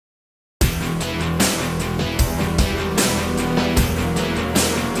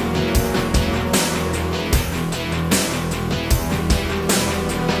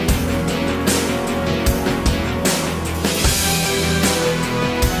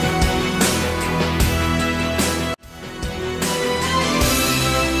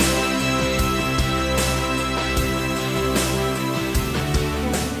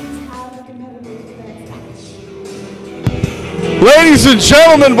Ladies and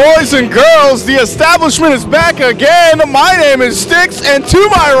gentlemen, boys and girls, the establishment is back again. My name is Stix, and to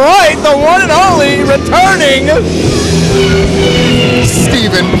my right, the one and only returning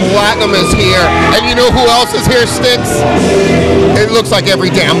Steven Platinum is here. And you know who else is here, Stix? It looks like every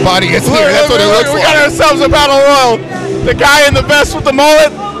damn body is here. That's what it looks like. We got ourselves a battle royal. The guy in the vest with the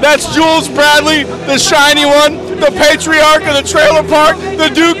mullet, that's Jules Bradley, the shiny one, the patriarch of the trailer park,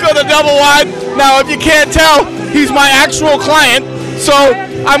 the Duke of the double wide. Now, if you can't tell, he's my actual client, so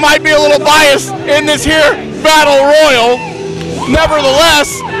I might be a little biased in this here battle royal.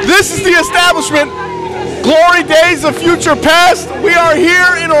 Nevertheless, this is the establishment. Glory days of future past. We are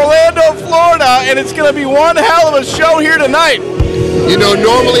here in Orlando, Florida, and it's going to be one hell of a show here tonight. You know,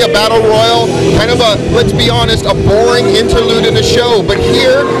 normally a battle royal, kind of a, let's be honest, a boring interlude in a show, but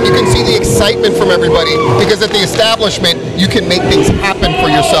here you can see the excitement from everybody, because at the establishment you can make things happen for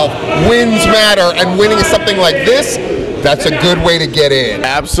yourself. Wins matter, and winning something like this, that's a good way to get in.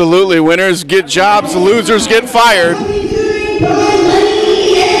 Absolutely. Winners get jobs, losers get fired.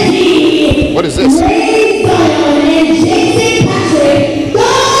 What is this?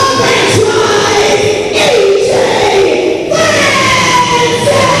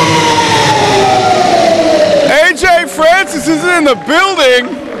 AJ Francis is in the building.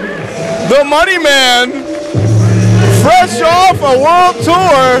 The Money Man, fresh off a world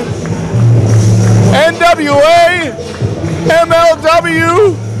tour. NWA,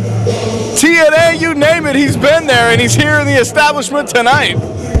 MLW, TNA, you name it, he's been there, and he's here in the establishment tonight.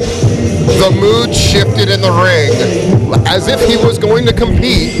 The mood shifted in the ring. As if he was going to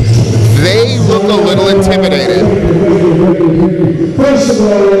compete, they look a little intimidated. First of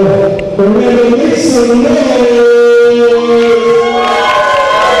all, we're going to make some noise.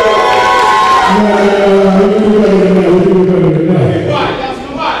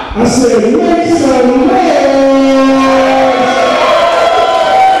 I said, make some noise.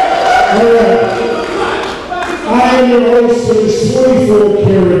 All right. I am your host for this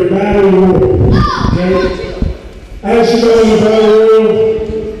 24-karat battle royal. Okay? As you know, in the battle royal,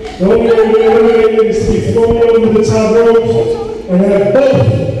 the only way to eliminate is to be thrown over the top rope and have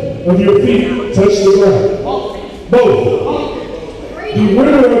both of your feet touch the ground. Both. The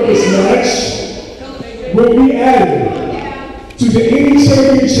winner of this match will be added to the Indie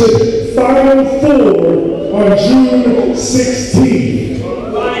Championship Final Four on June 16th.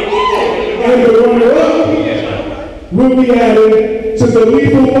 And the runner-up will be added to the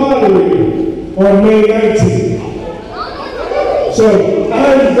Lethal Lottery on May 19th. So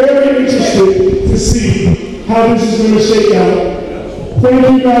I'm very interested to see how this is going to shake out. Thank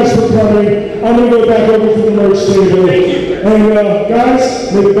you guys for coming. I'm going to go back over to the merch table. And guys,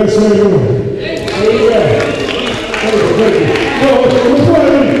 may the best man win. There you go. Thank you. Before I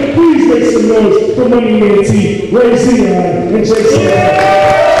leave, please make some noise for Money Man T, Ray Zion, and Jason.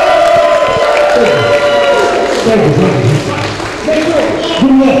 Thank you.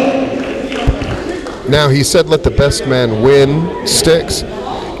 Good luck. Now, he said let the best man win, Stix.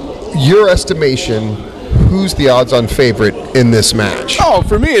 Your estimation, who's the odds-on favorite in this match? Oh,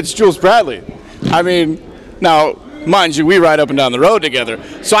 for me, it's Jules Bradley. I mean, now, mind you, we ride up and down the road together,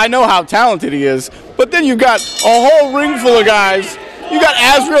 so I know how talented he is. But then you've got a whole ring full of guys. You got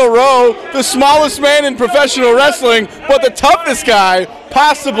Azrael Rowe, the smallest man in professional wrestling, but the toughest guy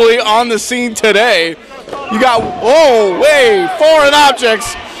possibly on the scene today. You got, foreign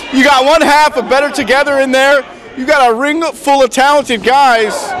objects. You got one half of Better Together in there. You got a ring full of talented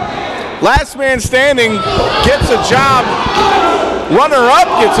guys. Last man standing gets a job.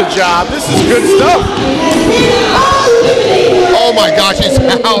 Runner-up gets a job. This is good stuff. Oh my gosh, he's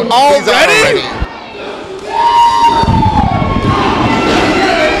out. Already? He's out already.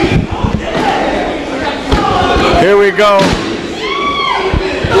 Here we go.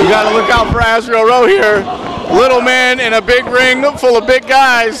 You got to look out for Azrael Rowe here. Little man in a big ring full of big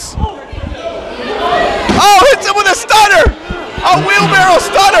guys. Oh, hits him with a stunner. A wheelbarrow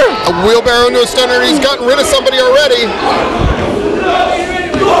stunner. A wheelbarrow into a stunner. He's gotten rid of somebody already.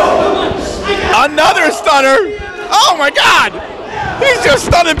 Another stunner. Oh my God. He's just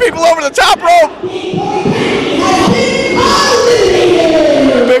stunning people over the top rope.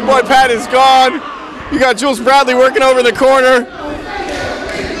 Big boy Pat is gone. You got Jules Bradley working over in the corner.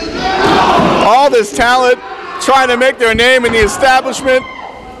 All this talent trying to make their name in the establishment.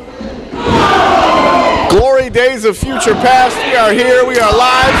 Glory days of future past. We are here. We are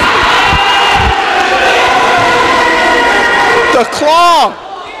live. The claw.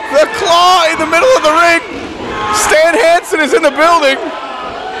 The claw in the middle of the ring. Stan Hansen is in the building.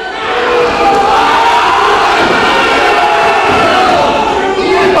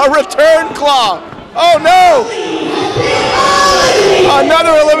 A return claw. Oh no!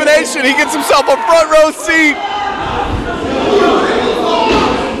 Another elimination. He gets himself a front row seat.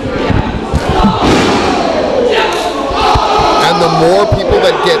 And the more people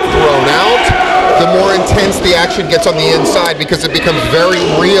that get thrown out, the more intense the action gets on the inside because it becomes very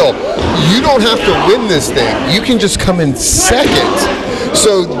real. You don't have to win this thing. You can just come in second.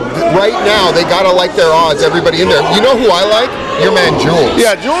 So right now, they gotta like their odds, everybody in there. You know who I like? Your man, Jules.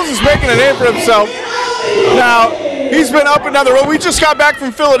 Yeah, Jules is making a name for himself. Now, he's been up and down the road. We just got back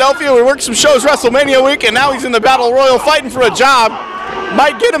from Philadelphia. We worked some shows WrestleMania week, and now he's in the Battle Royal fighting for a job.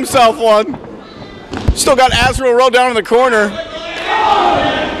 Might get himself one. Still got Azrael Rowe down in the corner.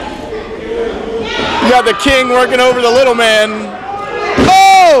 You got the King working over the little man.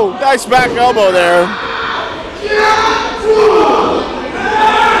 Oh, nice back elbow there.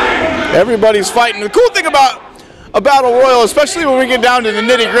 Everybody's fighting. The cool thing about a Battle Royal, especially when we get down to the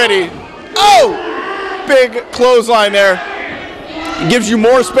nitty-gritty. Oh, big clothesline there. It gives you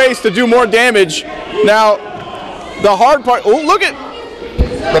more space to do more damage. Now, the hard part, oh, look at.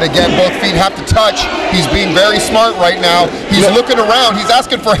 But again, both feet have to touch. He's being very smart right now. He's looking around. He's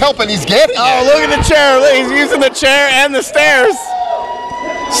asking for help, and he's getting it. Oh, look at the chair. He's using the chair and the stairs.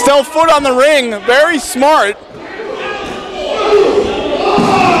 Still foot on the ring. Very smart.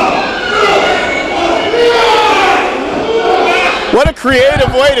 What a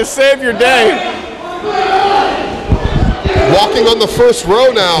creative way to save your day. Walking on the first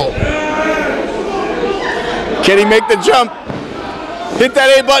row now. Can he make the jump? Hit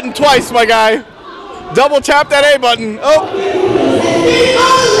that A button twice, my guy. Double tap that A button. Oh.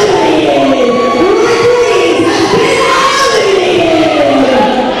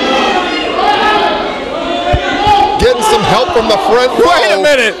 Getting some help from the front row. Wait a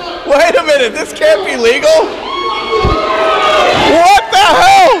minute. Wait a minute. This can't be legal. What the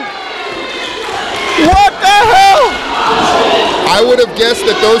hell? What the hell? I would have guessed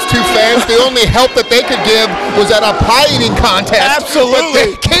that those two fans, the only help that they could give was at a pie eating contest. Absolutely. But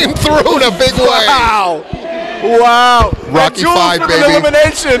they came through in a big way. Wow. Wow. Rocky Jules V, with baby. An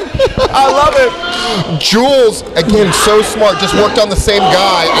elimination. I love it. Jules, again, so smart, just worked on the same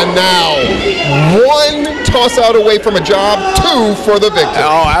guy, and now 1 toss out away from a job, 2 for the victory.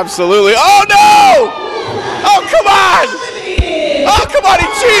 Oh, absolutely. Oh, no! Oh, come on! Oh, come on, he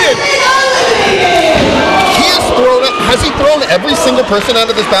cheated! Has he thrown every single person out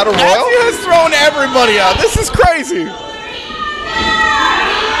of this Battle Royal? He has thrown everybody out. This is crazy.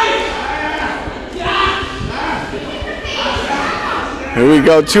 Here we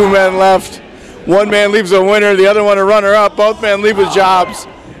go, 2 men left. 1 man leaves a winner, the other one a runner-up. Both men leave with jobs.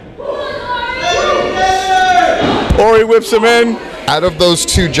 Ori whips him in. Out of those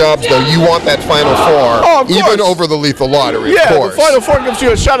 2 jobs, though, you want that Final 4, oh, even over the Lethal Lottery, yeah, of course. The Final 4 gives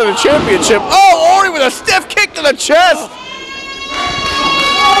you a shot at the championship. Oh, Ori with a stiff kick to the chest.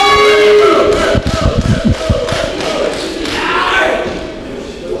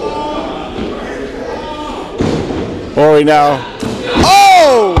 Ori now.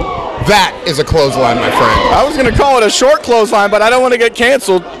 Oh! That is a clothesline, my friend. I was going to call it a short clothesline, but I don't want to get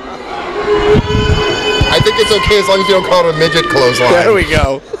canceled. I think it's okay as long as you don't call it a midget clothesline. There we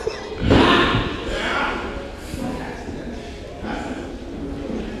go.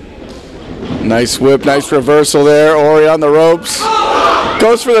 Nice whip, nice reversal there. Ori on the ropes.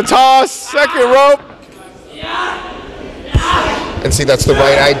 Goes for the toss, second rope. And see, that's the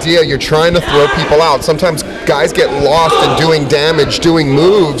right idea. You're trying to throw people out. Sometimes guys get lost in doing damage, doing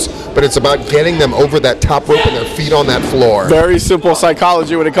moves, but it's about getting them over that top rope and their feet on that floor. Very simple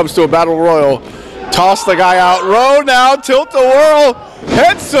psychology when it comes to a Battle Royal. Toss the guy out. Row now, tilt the whirl.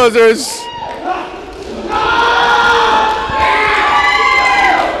 Head scissors.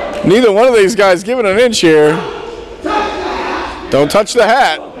 Neither one of these guys giving an inch here. Don't touch the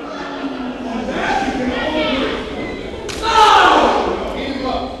hat.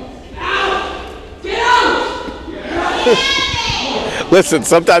 Listen,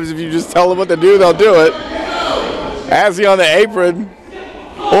 sometimes if you just tell them what to do, they'll do it. Azzy on the apron.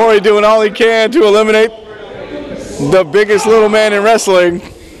 Ori doing all he can to eliminate the biggest little man in wrestling.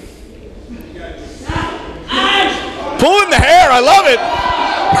 Pulling the hair, I love it.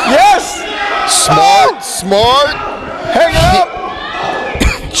 Yes. Smart, smart. Hanging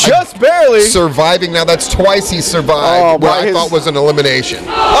up. Just barely. Surviving, now that's twice he survived, what I thought was an elimination.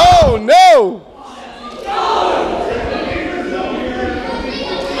 Oh, no.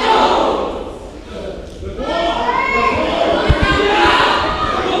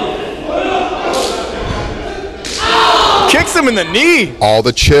 Kicks him in the knee. All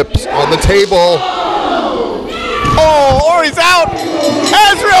the chips on the table. Oh, Ori's out.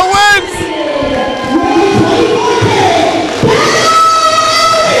 Azrael wins.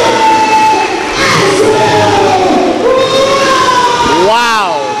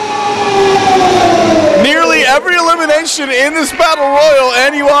 in this battle royal,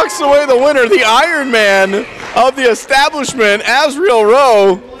 and he walks away the winner, the Iron Man of the establishment, Azriel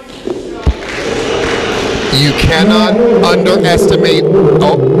Rowe. You cannot underestimate.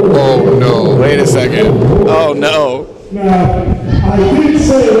 Oh no. Wait a second. Oh no. Now, I did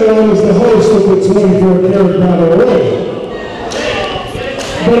say that I was the host of the 24-karat battle royal,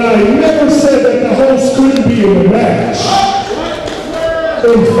 but I never said that the host couldn't be in the match.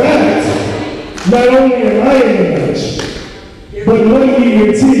 In fact, not only am I in the match, but Mikey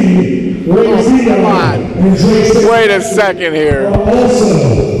and T, Lacey, and Jason Wait a second here. are also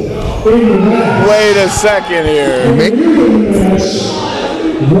in the match. Wait a second here. And we're in the match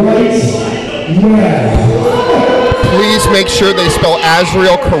right now. Please make sure they spell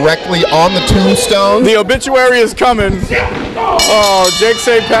Azriel correctly on the tombstone. The obituary is coming. Oh, Jake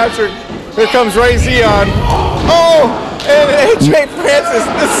St. Patrick. Here comes Ray Zion. Oh, and AJ Francis.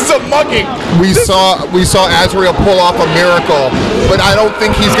 This is a mugging. We saw Azriel pull off a miracle, but I don't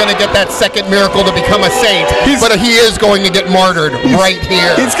think he's going to get that second miracle to become a saint. But he is going to get martyred right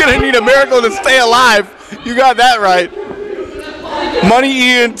here. He's going to need a miracle to stay alive. You got that right.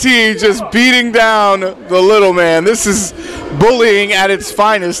 Money ENT just beating down the little man. This is bullying at its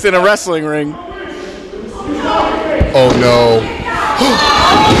finest in a wrestling ring. Oh no.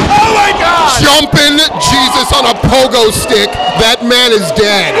 Oh my God! Jumping Jesus on a pogo stick. That man is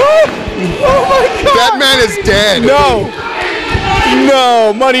dead. Oh my God! That man is dead. No.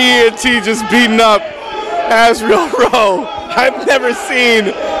 No. Money ENT just beating up Azriel Rowe. I've never seen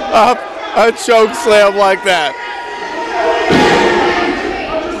a choke slam like that.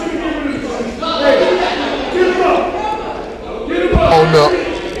 Oh no.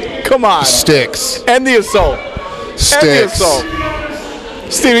 Come on. Stix. End the assault. Stix. End the assault.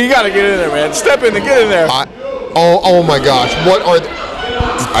 Steven, you got to get in there, man. Step in and get in there. Oh my gosh. What are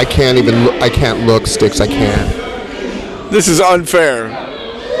I can't even look. I can't look, Stix. I can't. This is unfair.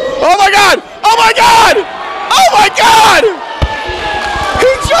 Oh my God! Oh my God! Oh my God! He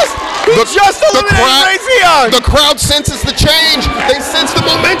just eliminated Ray Zion. The crowd senses the change. They sense the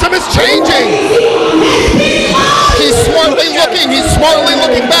momentum is changing. He's smartly looking. He's smartly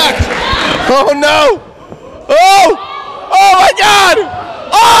looking back. Oh no! Oh! Oh my God!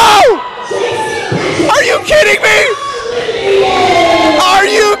 Oh! Are you kidding me? Are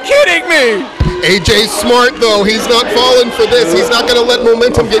you kidding me? AJ's smart though. He's not falling for this. He's not going to let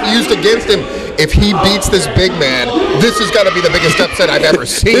momentum get used against him. If he beats this big man, this has got to be the biggest upset I've ever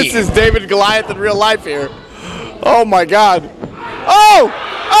seen. This is David Goliath in real life here. Oh my God. Oh!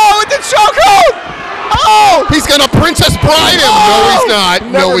 Oh, with the chokehold! Oh! He's going to Princess Bride him. Oh! No, he's not.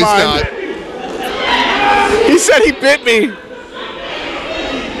 No, he's not. He said he bit me.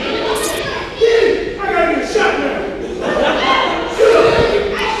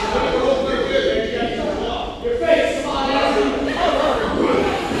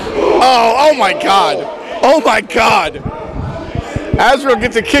 Oh my God. Oh my God. Azriel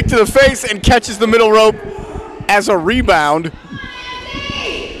gets a kick to the face and catches the middle rope as a rebound.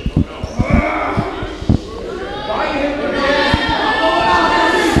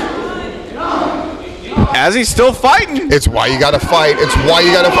 As he's still fighting. It's why you got to fight. It's why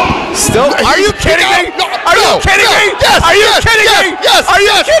you got to fight. Still? Are you kidding me? Are you kidding me? Yes. Are you kidding me? Yes. Are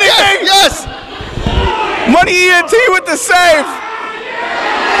you kidding me? Yes. Money ENT with the save.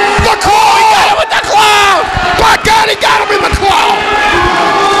 The claw! He got him with the claw! By God, he got him in the claw!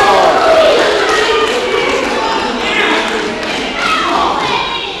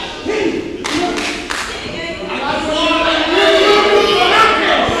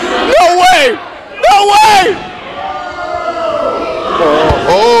 No way! No way!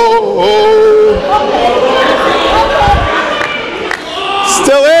 Oh.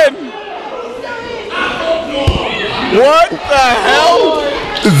 Still in. What the hell?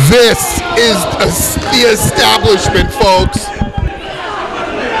 This is the establishment, folks.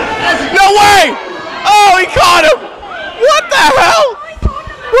 No way! Oh, he caught him! What the hell?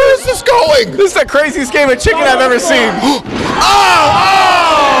 Where is this going? This is the craziest game of chicken I've ever seen. Oh!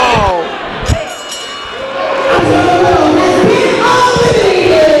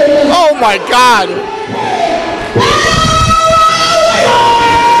 Oh my God!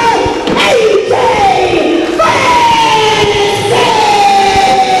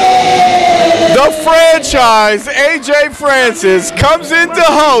 The franchise, AJ Francis, comes in to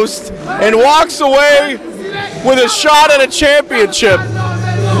host and walks away with a shot at a championship.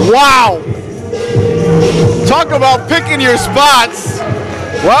 Wow. Talk about picking your spots.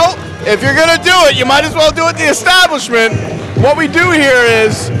 Well, if you're going to do it, you might as well do it the establishment. What we do here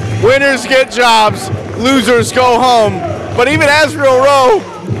is winners get jobs, losers go home. But even Azriel Rowe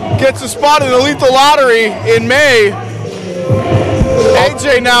gets a spot in the Lethal Lottery in May.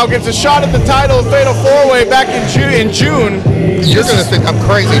 AJ now gets a shot at the title of Fatal 4-Way back in June. You're going to think I'm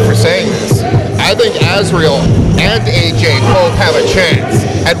crazy for saying this. I think Azriel and AJ both have a chance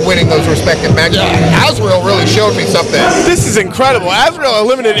at winning those respective matches. Azriel really showed me something. This is incredible. Azriel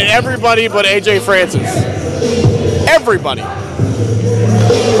eliminated everybody but AJ Francis. Everybody.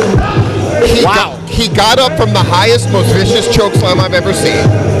 He got up from the highest, most vicious chokeslam I've ever seen.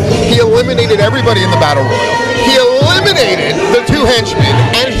 He eliminated everybody in the Battle Royal. He eliminated the two henchmen,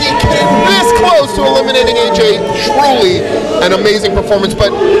 and he came this close to eliminating AJ. Truly an amazing performance,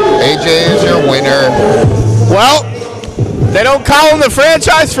 but AJ is your winner. Well, they don't call him the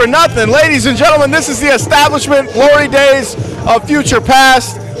franchise for nothing. Ladies and gentlemen, this is the Establishment Glory Days of Future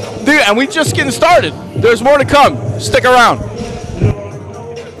Past, and we just getting started. There's more to come. Stick around.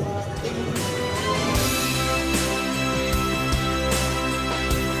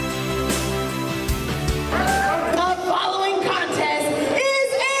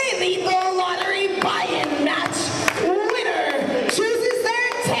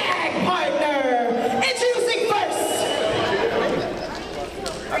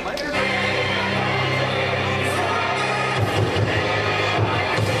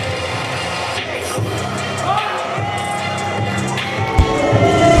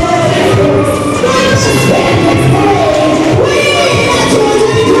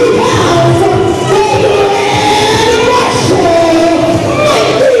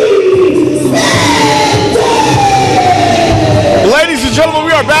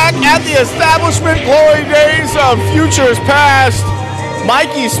 Establishment Glory Days of Futures Past.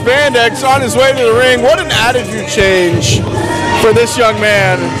 Mikey Spandex on his way to the ring. What an attitude change for this young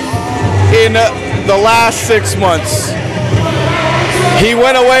man in the last 6 months. He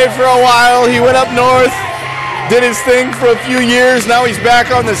went away for a while. He went up north, did his thing for a few years. Now he's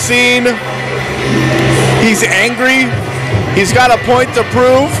back on the scene. He's angry. He's got a point to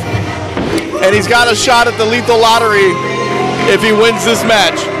prove. And he's got a shot at the lethal lottery if he wins this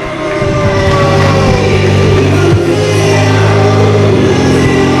match.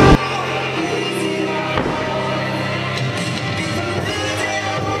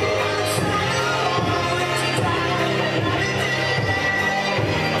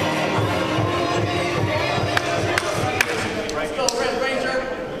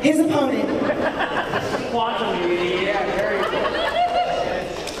 His opponent.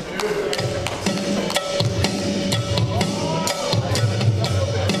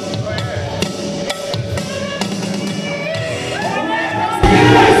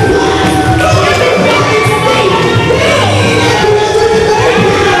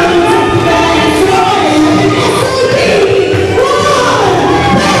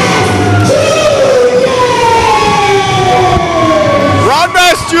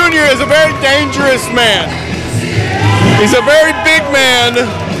 Is a very dangerous man. He's a very big man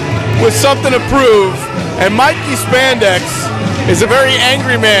with something to prove, and Mikey Spandex is a very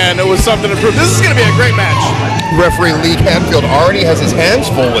angry man with something to prove. This is going to be a great match. Referee Lee Canfield already has his hands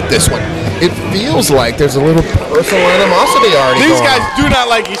full with this one. It feels like there's a little personal animosity already These going guys on. do not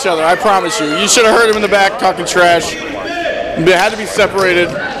like each other, I promise you. You should have heard him in the back talking trash. They had to be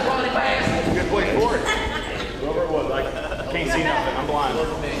separated.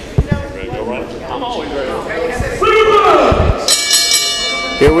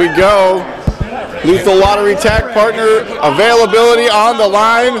 Here we go. Lethal Lottery Tag Partner availability on the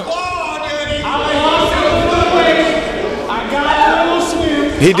line.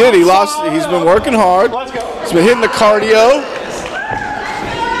 He did. He lost. He's been working hard. He's been hitting the cardio.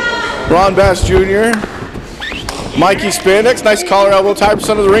 Ron Bass Jr. Mikey Spandex. Nice collar elbow tie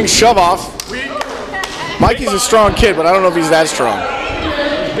percent of the ring. Shove off. Mikey's a strong kid, but I don't know if he's that strong.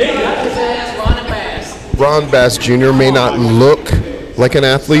 Ron Bass Jr. may not look like an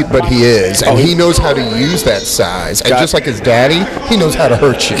athlete, but he is, and he knows how to use that size. And just like his daddy, he knows how to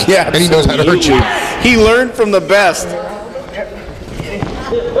hurt you. Yeah, and he knows how to hurt you. He learned from the best.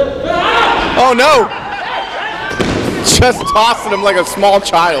 Oh no! Just tossing him like a small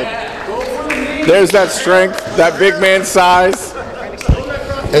child. There's that strength, that big man size.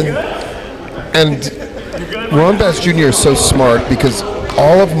 And Ron Bass Jr. is so smart because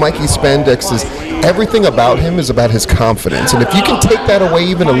all of Mikey Spandex's everything about him is about his confidence, and if you can take that away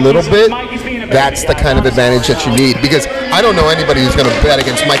even a little bit, that's the kind of advantage that you need, because I don't know anybody who's going to bet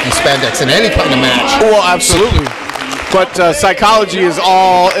against Mikey Spandex in any kind of match. Well, absolutely. But psychology is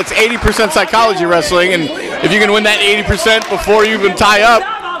all, it's 80% psychology wrestling, and if you can win that 80% before you even tie up,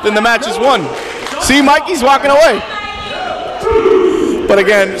 then the match is won. See, Mikey's walking away. But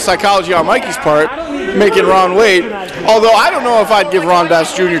again, psychology on Mikey's part, making Ron wait, although I don't know if I'd give Ron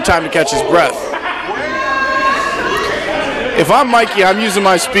Bass Jr. time to catch his breath. if I'm Mikey, I'm using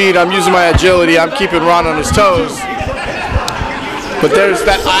my speed, I'm using my agility, I'm keeping Ron on his toes. But there's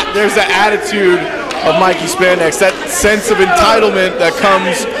that attitude of Mikey Spandex, that sense of entitlement that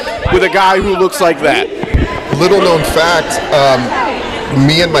comes with a guy who looks like that. Little known fact,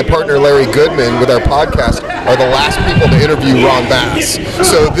 me and my partner Larry Goodman with our podcast are the last people to interview Ron Bass.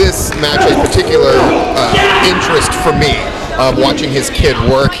 So this match has particular interest for me, watching his kid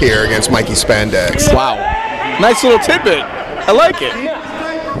work here against Mikey Spandex. Wow. Nice little tidbit. I like it.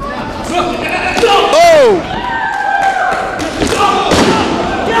 Oh!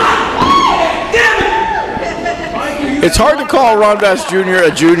 It's hard to call Ron Bass Jr.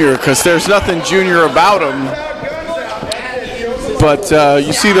 a junior because there's nothing junior about him. But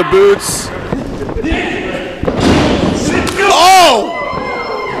you see the boots. Oh!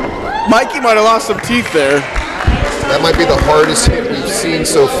 Mikey might have lost some teeth there. That might be the hardest hit we've seen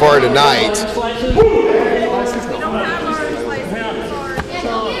so far tonight.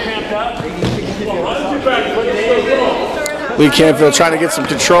 Lee Canfield trying to get some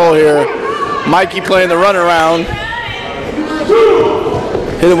control here. Mikey playing the runaround.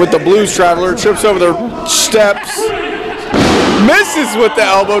 Hit him with the Blues Traveler, trips over the steps. Misses with the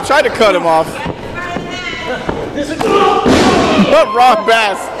elbow, tried to cut him off. But Ron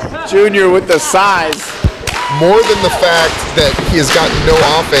Bass Jr. with the size. More than the fact that he has got no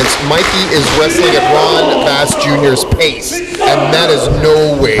offense, Mikey is wrestling at Ron Bass Jr.'s pace, and that is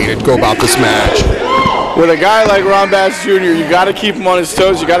no way to go about this match. With a guy like Ron Bass Jr., you got to keep him on his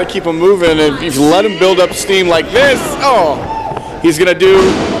toes, you got to keep him moving, and if you let him build up steam like this, oh, he's going to do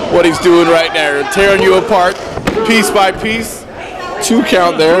what he's doing right there, tearing you apart piece by piece. 2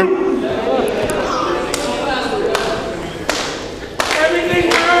 count there.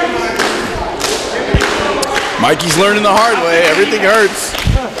 Mikey's learning the hard way. Everything hurts.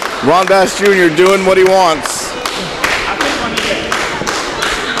 Ron Bass Jr. doing what he wants.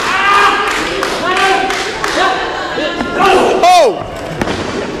 Oh!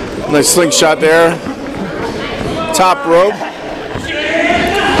 Nice slingshot there. Top rope.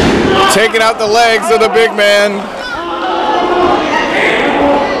 Taking out the legs of the big man.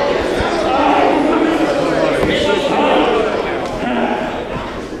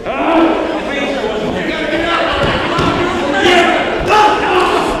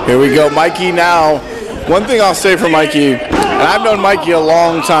 Here we go, Mikey now. One thing I'll say for Mikey, and I've known Mikey a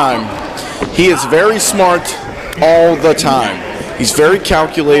long time, he is very smart all the time. He's very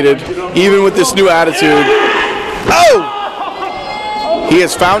calculated, even with this new attitude. Oh! He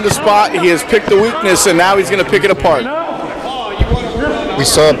has found a spot, he has picked the weakness, and now he's going to pick it apart. We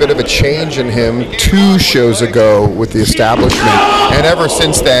saw a bit of a change in him 2 shows ago with the establishment, and ever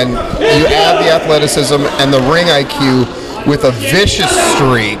since then, you add the athleticism and the ring IQ with a vicious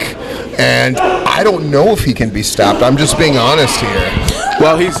streak, and I don't know if he can be stopped. I'm just being honest here.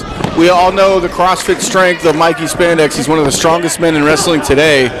 Well, we all know the CrossFit strength of Mikey Spandex. He's one of the strongest men in wrestling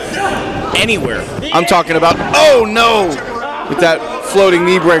today, anywhere. I'm talking about, oh no, with that floating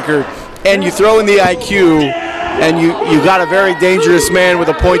knee breaker. And you throw in the IQ, and you got a very dangerous man with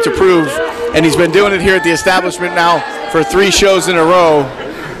a point to prove, and he's been doing it here at the establishment now for 3 shows in a row,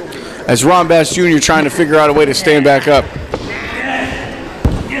 as Ron Bass Jr. trying to figure out a way to stand back up.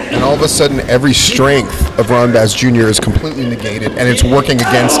 And all of a sudden, every strength of Ron Bass Jr. is completely negated, and it's working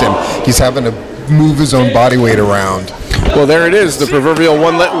against him. He's having to move his own body weight around. Well, there it is, the proverbial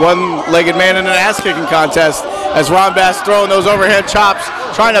one-legged man in an ass-kicking contest, as Ron Bass throwing those overhead chops,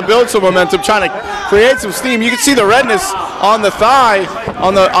 trying to build some momentum, trying to create some steam. You can see the redness on the thigh,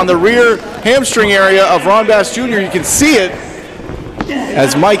 on the rear hamstring area of Ron Bass Jr. You can see it,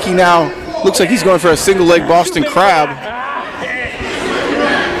 as Mikey now looks like he's going for a single-leg Boston Crab.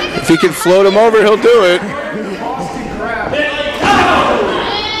 If he can float him over, he'll do it.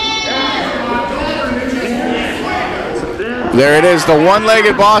 There it is, the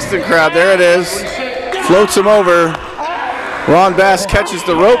one-legged Boston Crab. There it is. Floats him over. Ron Bass catches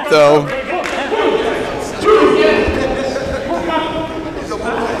the rope, though.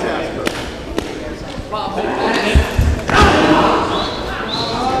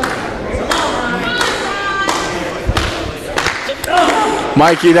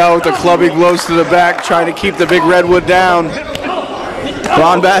 Mikey now with the clubbing blows to the back, trying to keep the big redwood down.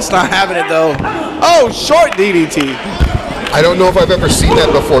 Ron Bass not having it, though. Oh, short DDT. I don't know if I've ever seen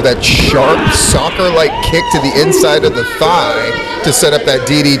that before, that sharp soccer-like kick to the inside of the thigh to set up that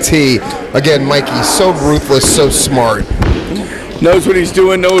DDT. Again, Mikey, so ruthless, so smart. Knows what he's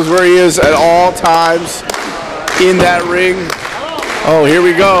doing, knows where he is at all times in that ring. Oh, here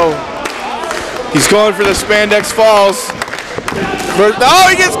we go. He's going for the Spandex Falls. Oh,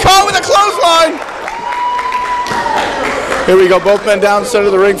 he gets caught with a clothesline. Here we go, both men down center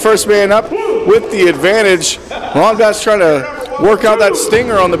of the ring. First man up with the advantage. Rondas trying to work out that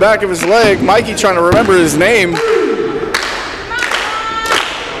stinger on the back of his leg. Mikey trying to remember his name.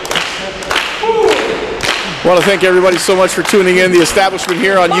 I want to thank everybody so much for tuning in. The Establishment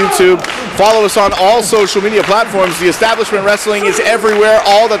here on YouTube. Follow us on all social media platforms. The Establishment Wrestling is everywhere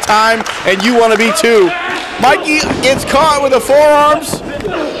all the time, and you want to be too. Mikey gets caught with the forearms.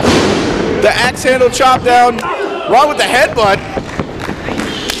 The axe handle chop down. Ron with the headbutt.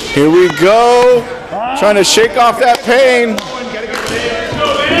 Here we go. Trying to shake off that pain.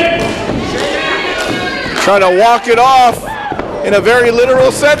 Trying to walk it off in a very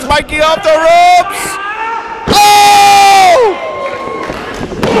literal sense. Mikey off the ropes. Oh!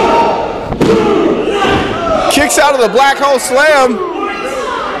 Kicks out of the black hole slam.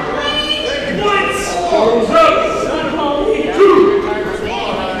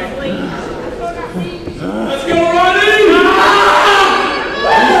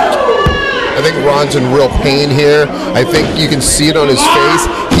 I think Ron's in real pain here. I think you can see it on his face.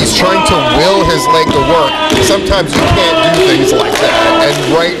 He's trying to will his leg to work. Sometimes you can't do things like that. And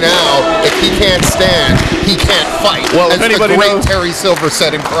right now, if he can't stand, he can't fight. Well, as the great Terry Silver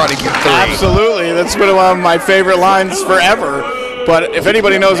said in Karate Kid 3. Absolutely. That's been one of my favorite lines forever. But if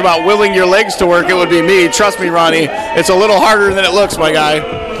anybody knows about willing your legs to work, it would be me. Trust me, Ronnie. It's a little harder than it looks, my guy.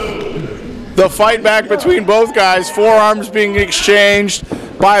 The fight back between both guys. Forearms being exchanged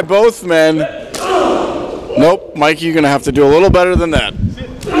by both men. Nope, Mikey, you're going to have to do a little better than that.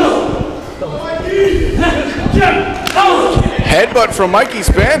 Headbutt from Mikey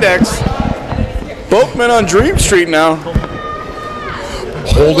Spandex. Both men on Dream Street now.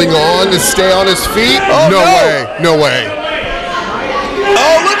 Holding on to stay on his feet. Oh, no way. No way.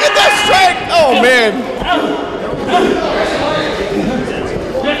 Oh, look at that strike. Oh, man.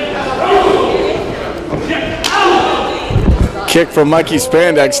 Kick from Mikey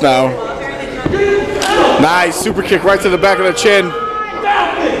Spandex now. Nice super kick right to the back of the chin.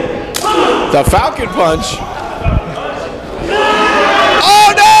 The Falcon Punch.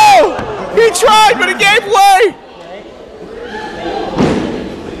 Oh no! He tried, but he gave way.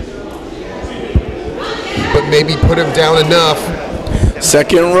 But maybe put him down enough.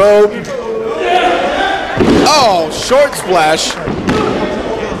 Second rope. Oh, short splash.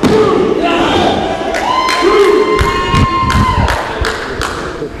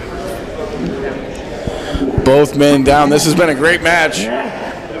 Both men down. This has been a great match.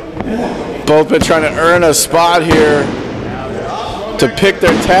 Both been trying to earn a spot here to pick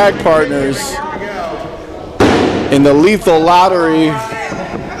their tag partners in the lethal lottery.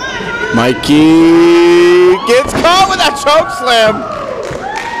 Mikey gets caught with that choke slam.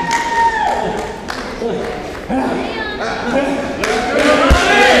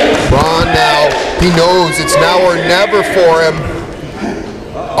 Ron now, he knows it's now or never for him.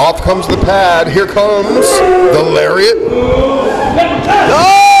 Off comes the pad. Here comes the lariat.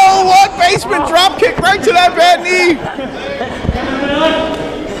 Oh, what basement drop kick right to that bad knee.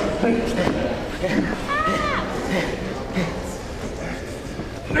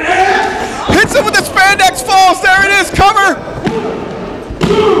 Hits him with the Spandex falls. There it is. Cover.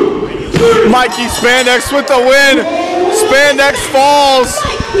 Mikey Spandex with the win. Spandex falls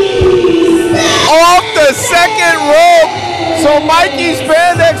off the second rope. So Mikey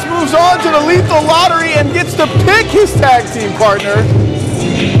Spandex moves on to the lethal lottery and gets to pick his tag team partner.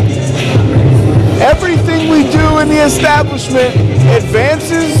 Everything we do in the establishment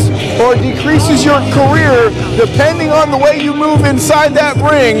advances or decreases your career depending on the way you move inside that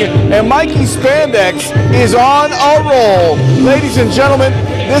ring. And Mikey Spandex is on a roll. Ladies and gentlemen,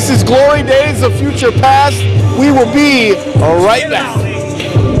 this is Glory Days of Future Past. We will be right back.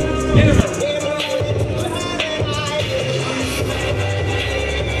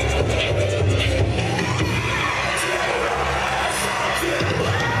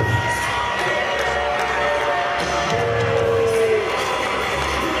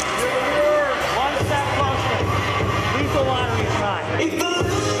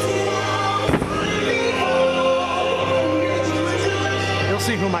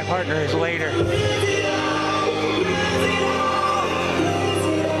 See who my partner is later.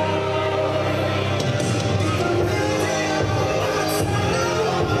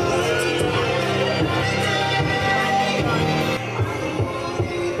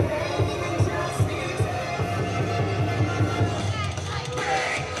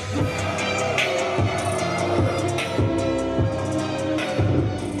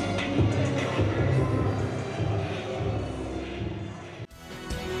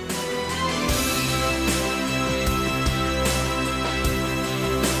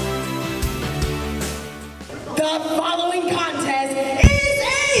 The following contest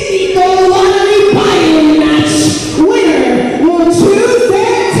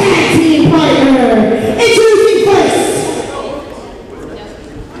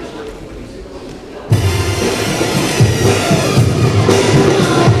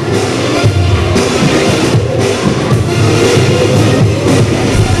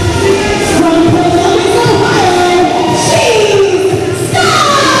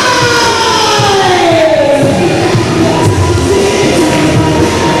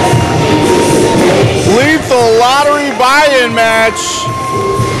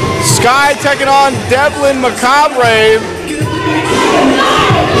Sky taking on Devlyn Macabre.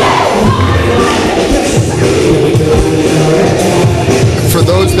 For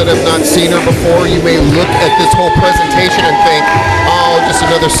those that have not seen her before, you may look at this whole presentation and think, oh, just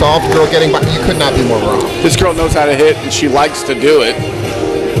another soft girl getting by. You could not be more wrong. This girl knows how to hit, and she likes to do it.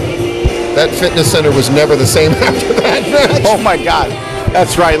 That fitness center was never the same after that match. Oh my God.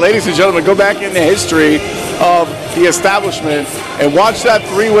 That's right. Ladies and gentlemen, go back in the history of the establishment and watch that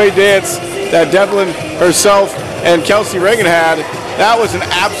three-way dance that Devlyn herself and Kelsey Reagan had. That was an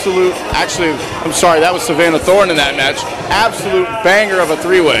absolute, actually, I'm sorry, that was Savannah Thorne in that match. Absolute banger of a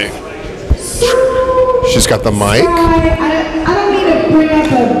three-way. She's got the mic. I don't mean to bring up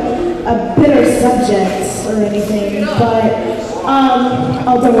a bitter subject or anything, but,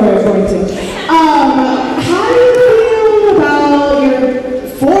 oh, don't worry, I'm going to. How do you feel about your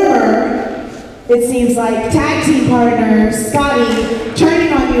former, it seems like, tag team partner, Scotty,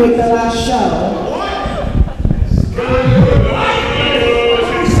 turning on you at the last show?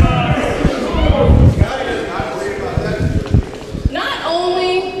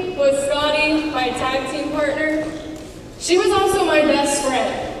 She was also my best friend.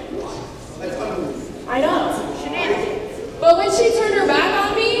 I know. But when she turned her back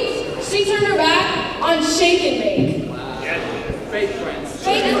on me, she turned her back on Shake and Bake. Fake friends.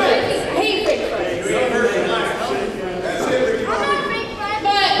 Fake friends. Hate fake friends.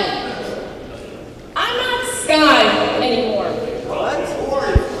 But I'm not Sky anymore. What?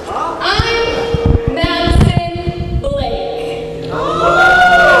 I'm Madison Blake.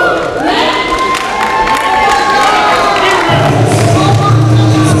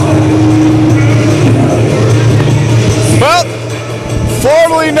 Well,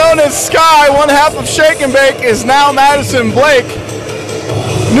 formerly known as Sky, one half of Shake and Bake is now Madison Blake.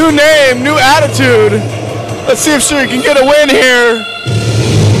 New name, new attitude. Let's see if she can get a win here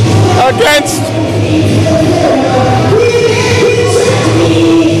against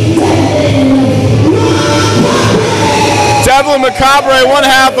Devlyn Macabre, one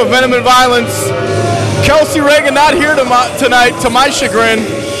half of Venom and Violence. Kelsey Reagan not here tonight, to my chagrin,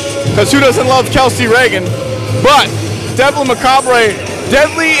 because who doesn't love Kelsey Reagan? But Devlyn Macabre,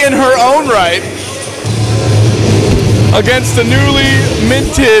 deadly in her own right, against the newly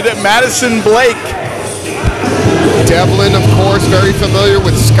minted Madison Blake. Devlyn, of course, very familiar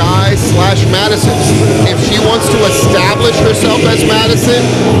with Sky/Madison. If she wants to establish herself as Madison,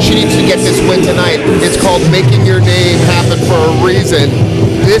 she needs to get this win tonight. It's called making your name happen for a reason.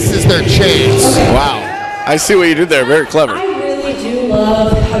 This is their chance. Wow. I see what you did there. Very clever. I really do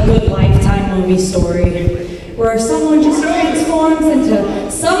love a good Lifetime movie story where someone just transforms into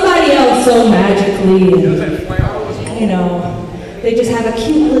somebody else so magically, and, you know, they just have a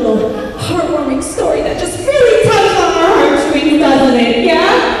cute little heartwarming story that just really tugs on our heartstrings, doesn't it?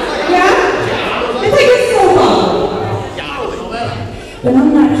 Yeah? Yeah? It's like a soap opera. But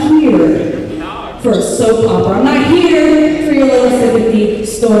I'm not here for a soap opera. I'm not here for your little sympathy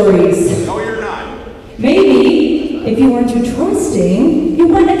stories. No, you're not. Maybe, if you weren't too trusting, you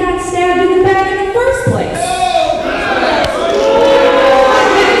wouldn't have got stabbed in the back in the first place.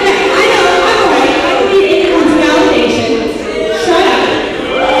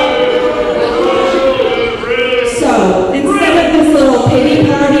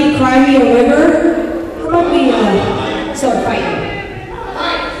 Cry me a river. How about we start fighting?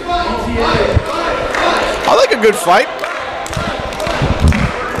 I like a good fight.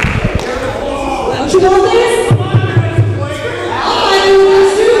 Don't you want this? I'll fight you in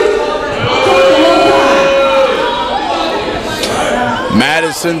the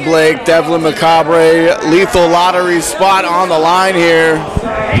Madison Blake, Devlyn Macabre, lethal lottery spot on the line here.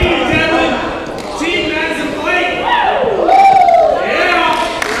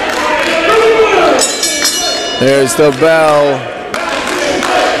 There's the bell.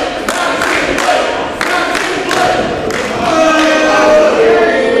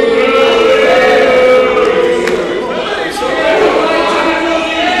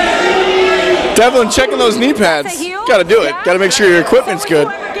 Devlyn, checking those knee pads. Gotta do it. Gotta make sure your equipment's good.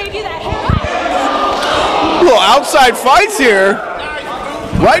 Little outside fights here,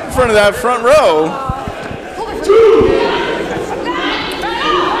 right in front of that front row.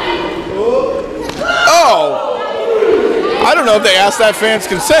 Oh! I don't know if they asked that fan's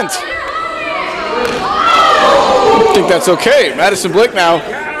consent. I think that's okay. Madison Blake now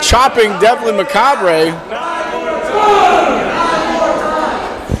chopping Devlyn Macabre.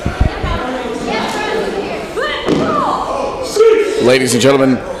 Ladies and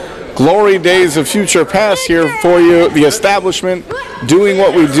gentlemen, glory days of future past here for you. The establishment doing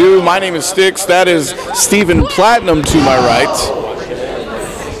what we do. My name is Stix. That is Stephen Platinum to my right.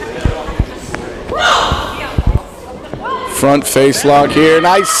 front face lock here.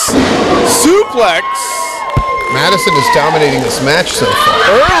 Nice suplex. Madison is dominating this match so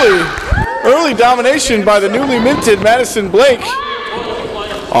far. Early domination by the newly minted Madison Blake.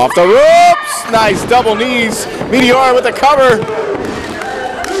 Off the ropes. Nice double knees. Meteor with the cover.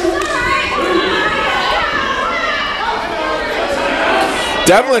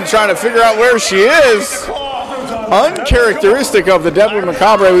 Devlyn trying to figure out where she is. Uncharacteristic of the Devlyn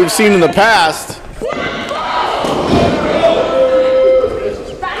Macabre we've seen in the past.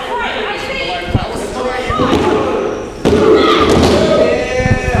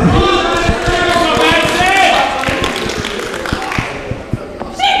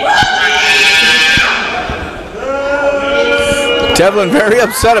 Devlyn very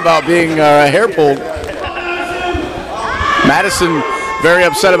upset about being hair pulled. Madison very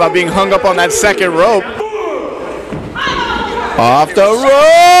upset about being hung up on that second rope. Off the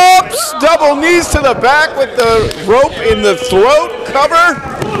ropes! Double knees to the back with the rope in the throat cover.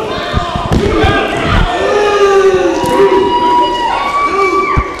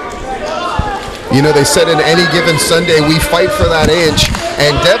 You know, they said in any given Sunday, we fight for that inch,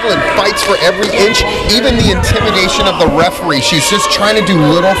 and Devlyn fights for every inch, even the intimidation of the referee. She's just trying to do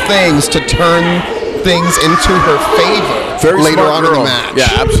little things to turn things into her favor later on in the match.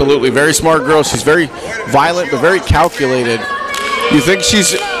 Yeah, absolutely. Very smart girl. She's very violent, but very calculated. You think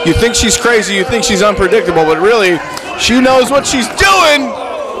she's crazy, you think she's unpredictable, but really, she knows what she's doing,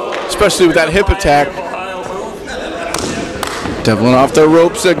 especially with that hip attack. Devlyn off the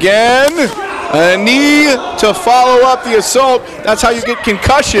ropes again. A knee to follow up the assault. That's how you get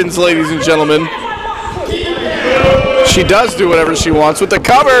concussions, ladies and gentlemen. She does do whatever she wants with the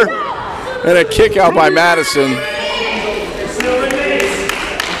cover and a kick out by Madison.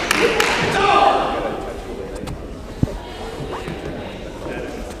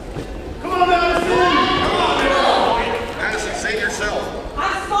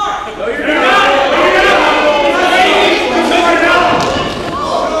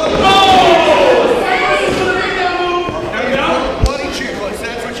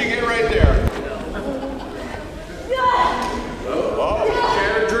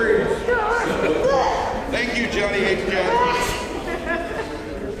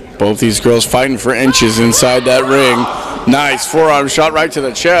 Both these girls fighting for inches inside that ring. Nice forearm shot right to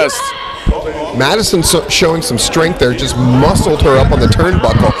the chest. Madison showing some strength there, just muscled her up on the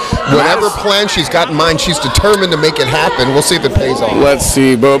turnbuckle. Whatever plan she's got in mind, she's determined to make it happen. We'll see if it pays off. Let's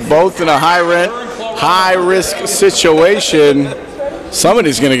see, but both in a high-risk situation.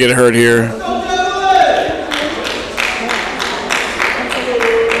 Somebody's going to get hurt here.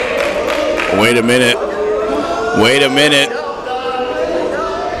 Wait a minute. Wait a minute.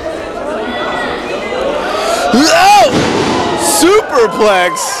 Oh!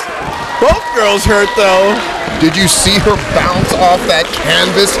 Superplex. Both girls hurt though. Did you see her bounce off that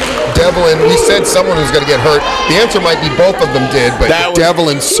canvas? Devlyn, we said someone was going to get hurt. The answer might be both of them did, but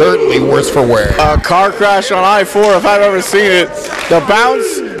Devlyn certainly worse for wear. A car crash on I-4 if I've ever seen it. The bounce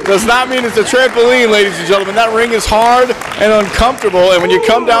does not mean it's a trampoline, ladies and gentlemen. That ring is hard and uncomfortable, and when you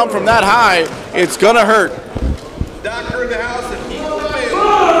come down from that high, it's going to hurt. Doctor in the house.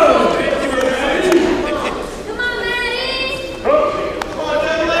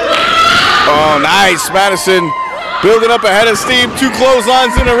 Oh, nice. Madison building up ahead of steam. 2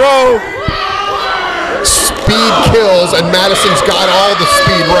 clotheslines in a row. Speed kills, and Madison's got all the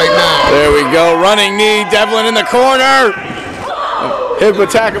speed right now. There we go. Running knee. Devlyn in the corner. Hip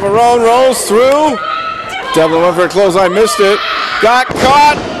attack of her own. Rolls through. Devlyn went for a clothesline. Missed it. Got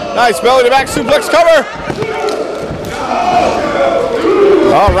caught. Nice belly to back suplex cover.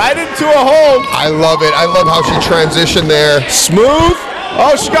 Oh, right into a hold. I love it. I love how she transitioned there. Smooth.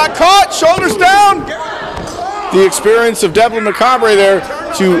 Oh, she got caught. Shoulders down. The experience of Devlyn Macabre there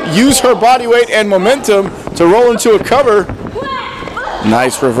to use her body weight and momentum to roll into a cover.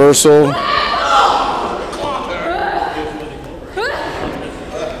 Nice reversal.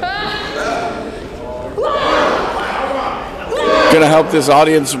 Gonna help this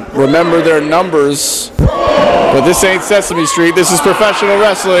audience remember their numbers. But this ain't Sesame Street. This is professional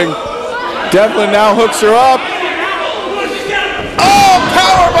wrestling. Devlyn now hooks her up. Oh,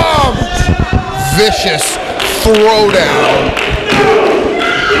 powerbomb! Vicious throwdown.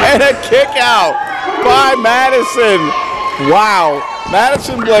 And a kick out by Madison. Wow.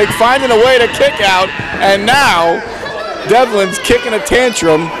 Madison Blake finding a way to kick out, and now Devlyn's kicking a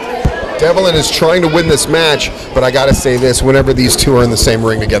tantrum. Devlyn is trying to win this match, but I gotta say this, whenever these two are in the same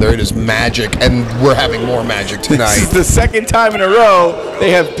ring together, it is magic, and we're having more magic tonight. This is the second time in a row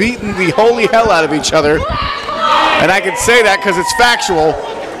they have beaten the holy hell out of each other. And I can say that because it's factual.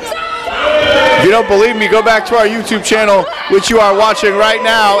 If you don't believe me, go back to our YouTube channel, which you are watching right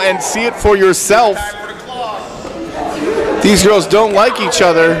now, and see it for yourself. These girls don't like each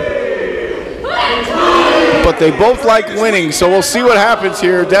other, but they both like winning, so we'll see what happens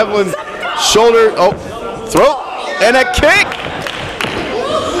here. Devlyn, shoulder, oh, throat, and a kick,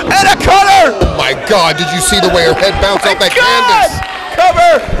 and a cutter! Oh my God, did you see the way her head bounced off that canvas?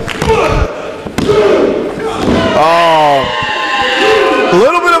 Cover! Oh. A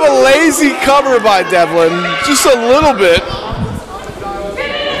little bit of a lazy cover by Devlyn, just a little bit.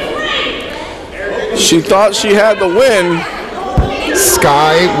 She thought she had the win.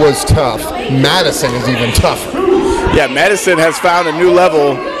 Sky was tough. Madison is even tougher. Yeah, Madison has found a new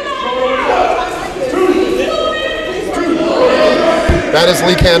level. That is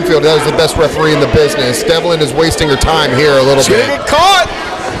Lee Canfield. That is the best referee in the business. Devlyn is wasting her time here a little bit. She's gonna get caught!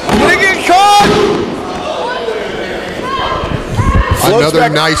 Gonna get caught! Another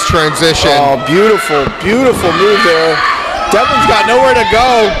nice transition. Oh, beautiful, beautiful move there. Devlyn's got nowhere to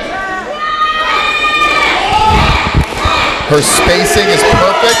go. Her spacing is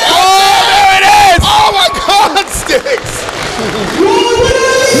perfect. Oh, there it is! Oh my God, Stix!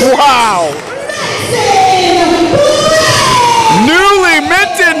 Wow! Newly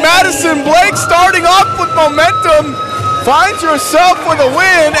minted Madison Blake starting off with momentum. Finds herself with a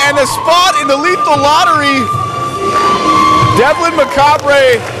win and a spot in the lethal lottery. Devlyn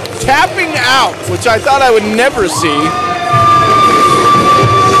Macabre tapping out, which I thought I would never see.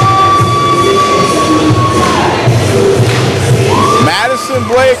 Madison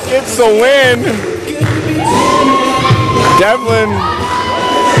Blake gets the win. Devlyn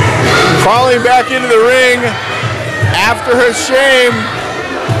crawling back into the ring after her shame.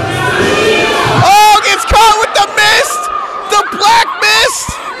 Oh, gets caught with the mist! The black mist!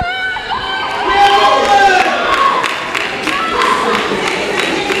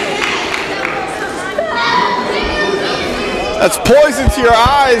 That's poison to your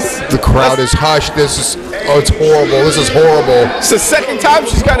eyes. The crowd is hushed. This is, oh, it's horrible. This is horrible. It's the second time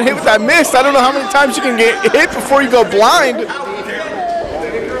she's gotten hit with that mist. I don't know how many times you can get hit before you go blind.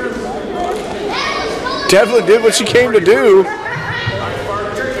 Devlyn did what she came to do.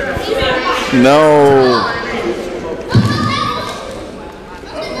 No.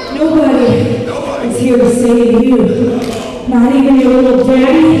 Nobody is here to save you. Not even your little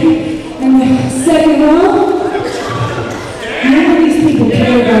daddy in the second row. None of these people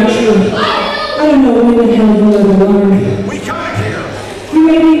care about you. I don't know when the hell you'll ever learn. You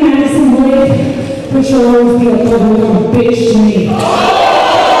may be Madison Blake, but you'll always be a bubblegum bitch to me.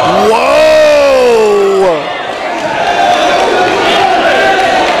 Whoa!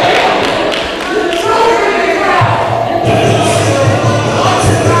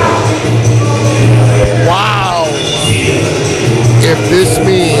 Wow! If this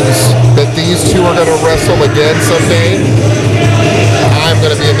means that these two are going to wrestle again someday, I'm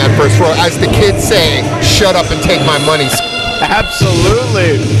going to be in that first row. As the kids say, shut up and take my money.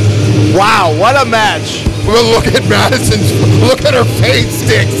 Absolutely. Wow, what a match. Well, look at Madison's, look at her face,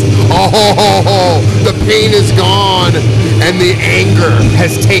 Stix. Oh, the pain is gone and the anger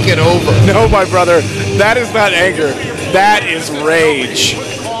has taken over. No, my brother, that is not anger. That is rage.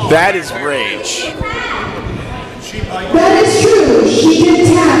 That is rage. That is true. She did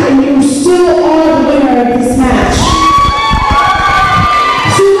tap, and you still are the winner of this match.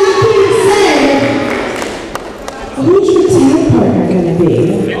 So that being said, who's your tag partner going to be?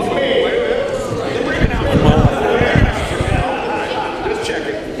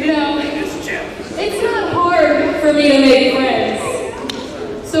 You know, it's not hard for me to make friends.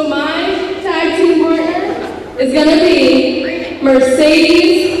 So my tag team partner is going to be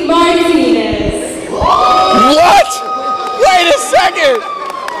Mercedes Martinez. What? Wait a second!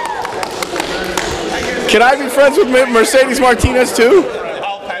 Can I be friends with Mercedes Martinez too?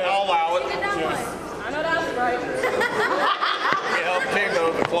 I'll allow it. I know that's right. You help Kingo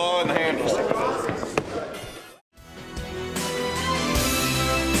with the claw and the handle.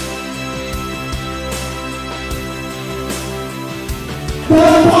 The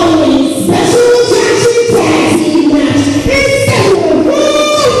following special attraction tag team match is scheduled for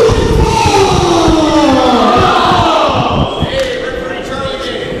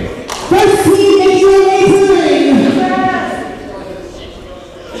first team is your way to the ring. The team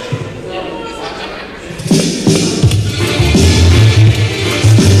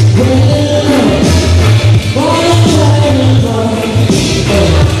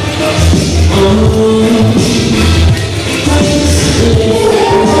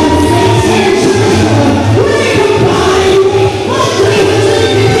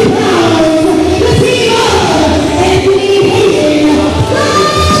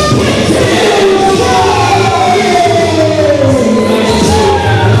of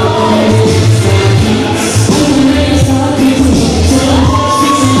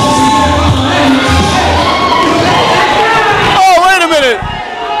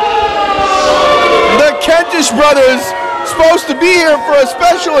Kentish brothers supposed to be here for a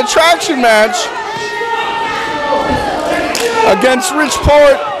special attraction match against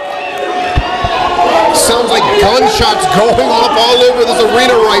Richport. Sounds like gunshots going off all over this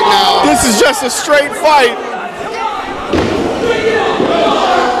arena right now. This is just a straight fight.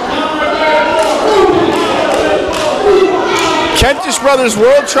 Kentish brothers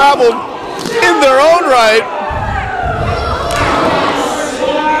world traveled in their own right.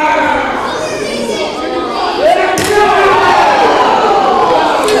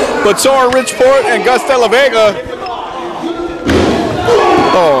 But so are Richport and Gus Dela Vega.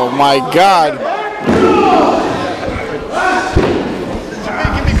 Oh my God.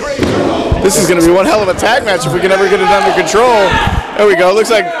 This is going to be one hell of a tag match if we can ever get it under control. There we go. Looks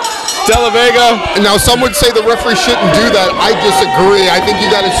like Dela Vega. Now, some would say the referee shouldn't do that. I disagree. I think you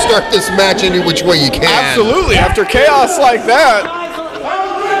got to start this match any which way you can. Absolutely. After chaos like that.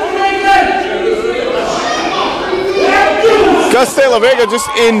 Gus Dela Vega just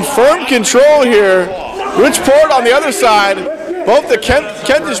in firm control here. Richport on the other side. Both the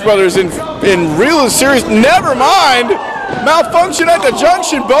Kentish brothers in real serious. Never mind. Malfunction at the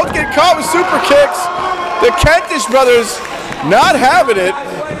junction. Both get caught with super kicks. The Kentish brothers not having it.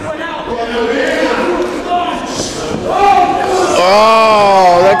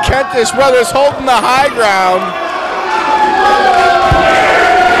 Oh, the Kentish brothers holding the high ground.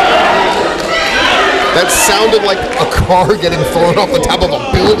 That sounded like a car getting thrown off the top of a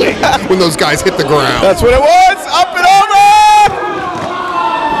building when those guys hit the ground. That's what it was. Up and over.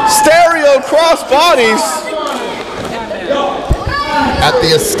 Stereo cross bodies. At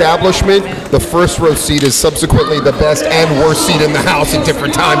the establishment, the first row seat is subsequently the best and worst seat in the house at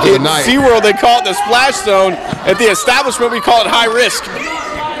different times of the night. In SeaWorld, they call it the splash zone. At the establishment, we call it high risk.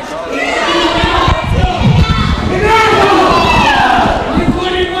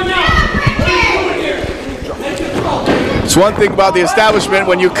 It's one thing about the establishment,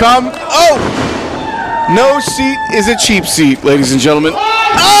 when you come, oh! No seat is a cheap seat, ladies and gentlemen.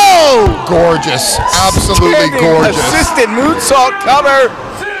 Oh! Gorgeous. Absolutely gorgeous. Assisted moonsault cover.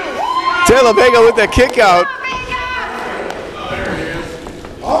 Dela Vega with the kick out.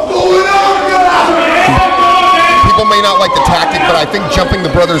 People may not like the tactic, but I think jumping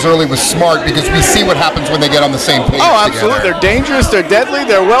the brothers early was smart because we see what happens when they get on the same page. Oh, absolutely. Together. They're dangerous. They're deadly.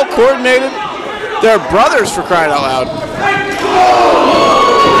 They're well coordinated. They're brothers, for crying out loud.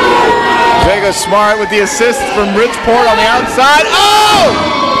 Vega smart with the assist from Richport on the outside. Oh!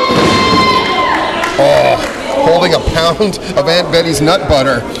 Oh, holding a pound of Aunt Betty's nut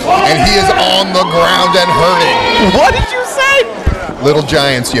butter, and he is on the ground and hurting. What did you say? Little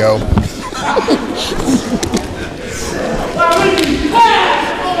Giants, yo.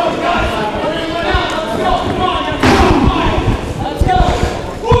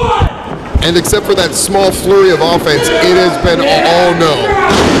 And except for that small flurry of offense, it has been all no.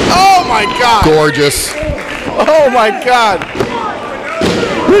 Oh my God. Gorgeous. Oh my God.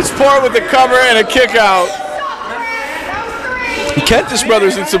 Richport with the cover and a kick out. Kentish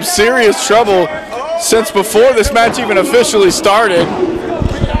brothers in some serious trouble since before this match even officially started.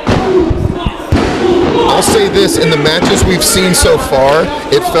 I'll say this, in the matches we've seen so far,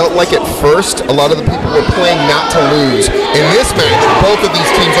 it felt like at first a lot of the people were playing not to lose. In this match, both of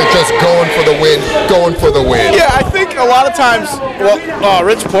these teams are just going for the win, going for the win. Yeah, I think a lot of times, well,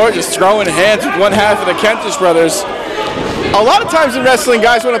 Richport just throwing hands with one half of the Kentish brothers. A lot of times in wrestling,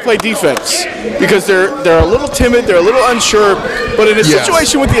 guys want to play defense because they're a little timid, they're a little unsure. But in a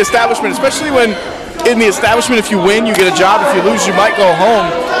situation with the establishment, especially when in the establishment, if you win, you get a job. If you lose, you might go home.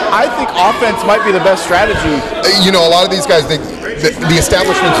 I think offense might be the best strategy. You know, a lot of these guys, the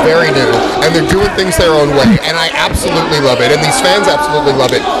establishment's very new, and they're doing things their own way, and I absolutely love it, and these fans absolutely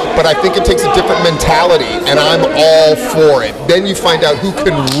love it, but I think it takes a different mentality, and I'm all for it. Then you find out who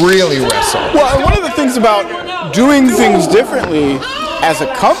can really wrestle. Well, and one of the things about doing things differently as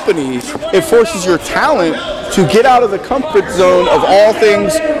a company, it forces your talent to get out of the comfort zone of all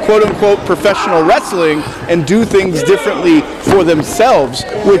things quote-unquote professional wrestling and do things differently for themselves,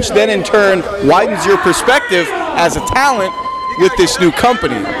 which then in turn widens your perspective as a talent with this new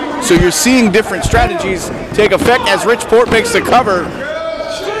company. So you're seeing different strategies take effect as Richport makes the cover.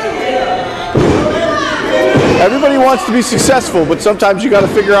 Everybody wants to be successful, but sometimes you got to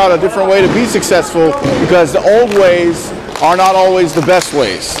figure out a different way to be successful because the old ways are not always the best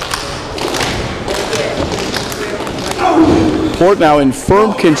ways. Port now in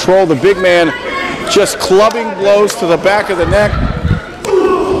firm control. The big man just clubbing blows to the back of the neck.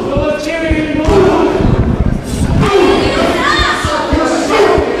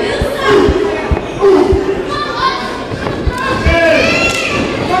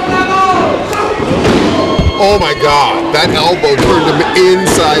 Oh my God, that elbow turned him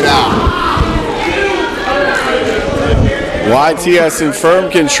inside out. YTS in firm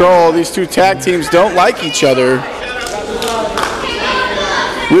control. These two tag teams don't like each other.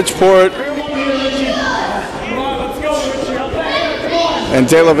 Richport and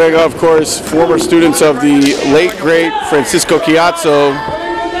Dela Vega, of course, former students of the late, great Francisco Chiazzo.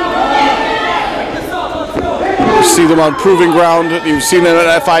 You see them on Proving Ground. You've seen them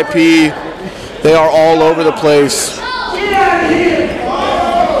at FIP. They are all over the place.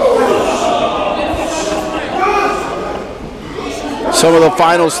 Some of the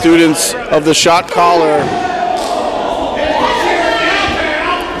final students of the shot caller.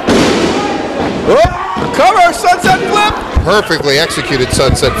 Oh, cover, sunset flip. Perfectly executed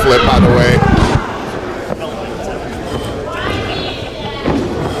sunset flip, by the way.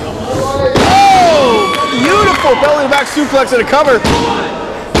 Oh, beautiful belly to back suplex and a cover.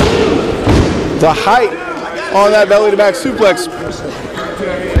 The height on that belly to back suplex.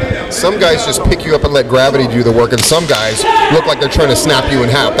 Some guys just pick you up and let gravity do the work, and some guys look like they're trying to snap you in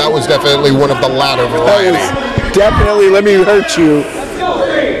half. That was definitely one of the latter variety. Definitely let me hurt you.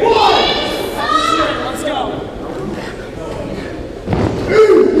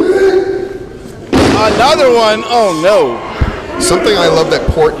 Another one. Oh no. Something I love that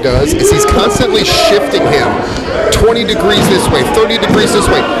Port does is he's constantly shifting him 20 degrees this way, 30 degrees this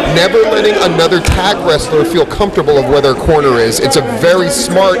way, never letting another tag wrestler feel comfortable of where their corner is. It's a very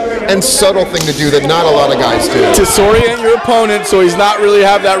smart and subtle thing to do that not a lot of guys do. Disorient your opponent so he's not really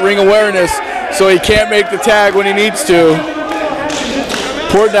have that ring awareness, so he can't make the tag when he needs to.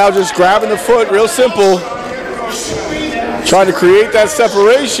 Port now just grabbing the foot, real simple. Trying to create that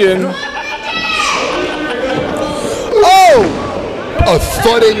separation. Oh! A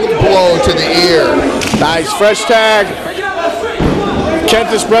thudding blow to the ear. Nice, fresh tag.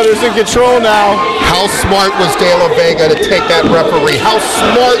 Kentish brothers in control now. How smart was Dela Vega to take that referee? How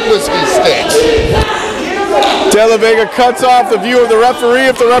smart was his Stix? Dela Vega cuts off the view of the referee.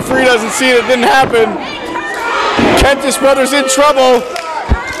 If the referee doesn't see it, it didn't happen. Kentish brothers in trouble.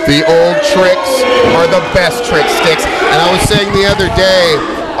 The old tricks are the best tricks, Stix. And I was saying the other day,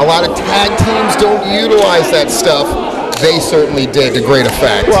 a lot of tag teams don't utilize that stuff. They certainly did to great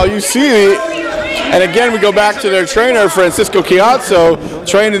effect. Well, you see, and again, we go back to their trainer, Francisco Chiazzo,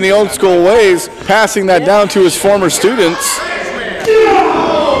 trained in the old school ways, passing that down to his former students.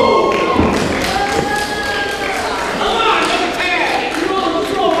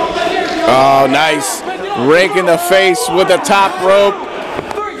 Oh, nice. Rake in the face with the top rope.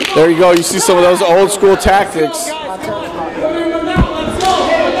 There you go. You see some of those old school tactics.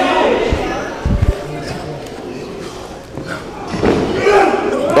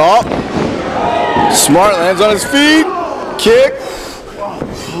 Oh, Smart lands on his feet. Kick.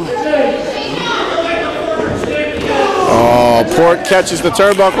 Oh, Port catches the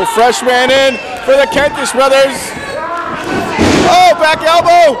turnbuckle. Freshman in for the Kentish brothers. Oh, back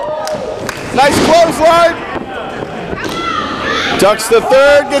elbow. Nice clothesline. Ducks the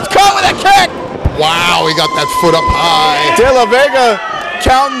third. Gets caught with a kick. Wow, he got that foot up high. Dela Vega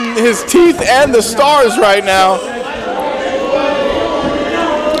counting his teeth and the stars right now.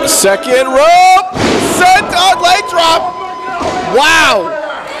 Second rope, sent on leg drop. Wow.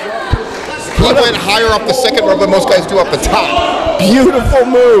 He went higher up the second rope than most guys do up the top. Beautiful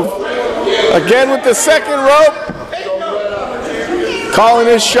move. Again with the second rope. Calling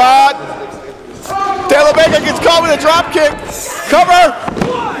his shot. Dela Vega gets caught with a drop kick. Cover.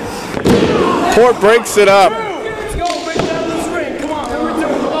 Port breaks it up.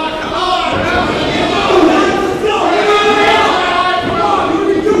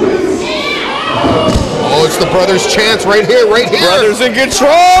 Oh, it's the brothers' chance right here, right here. Brothers in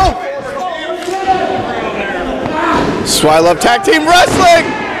control. That's why I love tag team wrestling.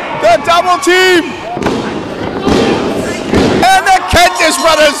 The double team. And the Kentish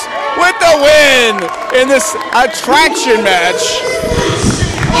brothers with the win in this attraction match.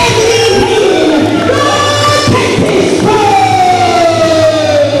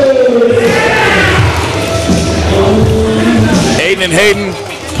 Aiden and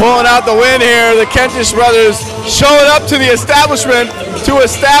Hayden pulling out the win here. The Kentish brothers showing up to the establishment to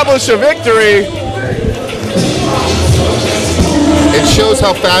establish a victory. It shows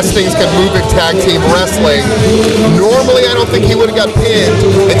how fast things can move in tag team wrestling. Normally, I don't think he would have got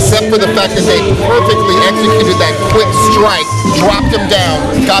pinned, except for the fact that they perfectly executed that quick strike, dropped him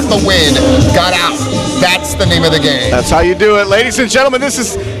down, got the win, got out. That's the name of the game. That's how you do it. Ladies and gentlemen, this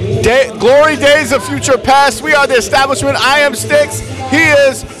is Glory Days of Future Past. We are the establishment. I am Stix. He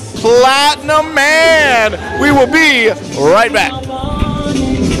is Platinum Man. We will be right back.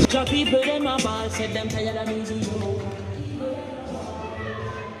 people them a ball, said them tired of music.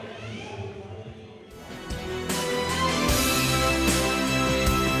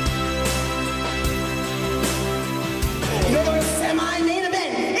 Your semi-main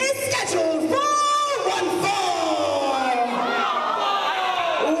event is scheduled for 1-4,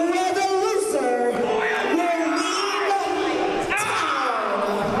 where the loser will leave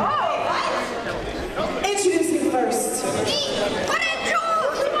town. Introducing first.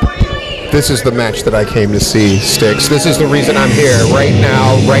 This is the match that I came to see, Stix. This is the reason I'm here right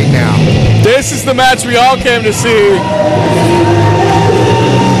now, right now. This is the match we all came to see.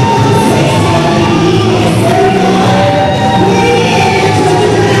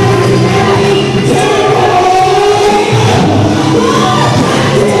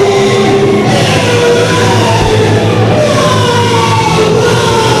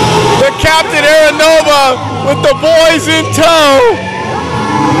 Captain Aranova with the boys in tow.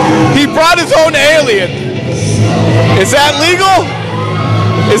 He brought his own alien. Is that legal?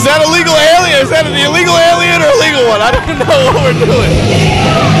 Is that a legal alien? Is that an illegal alien or a legal one? I don't know what we're doing.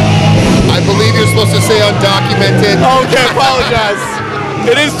 I believe you're supposed to say undocumented. Okay, apologize.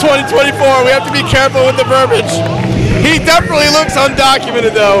 It is 2024. We have to be careful with the verbiage. He definitely looks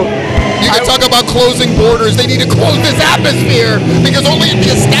undocumented though. You can talk about closing borders. They need to close this atmosphere because only in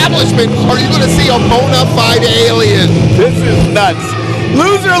the establishment are you going to see a bona fide alien. This is nuts.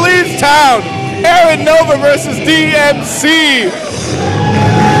 Loser leaves town. Aranova versus DMC.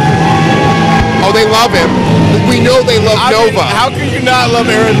 Oh, they love him. We know they love Nova. How can you not love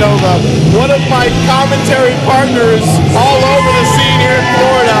Aranova? One of my commentary partners all over the scene here in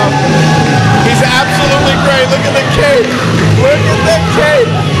Florida. He's absolutely great. Look at the cape. Look at the cape.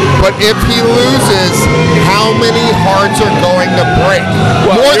 But if he loses, how many hearts are going to break?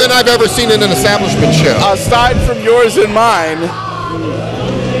 Well, more than I've ever seen in an establishment show. Aside from yours and mine.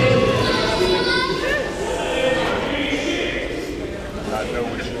 I know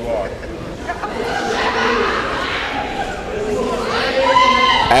what you are.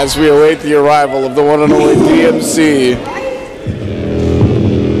 As we await the arrival of the one and only DMC.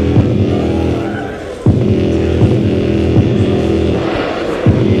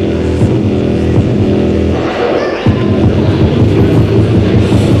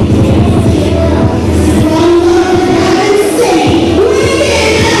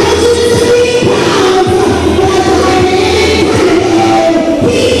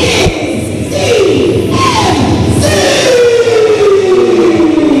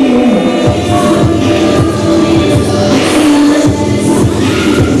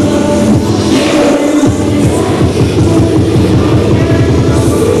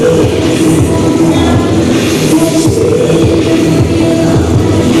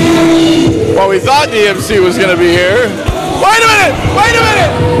 We thought DMC was going to be here. Wait a minute! Wait a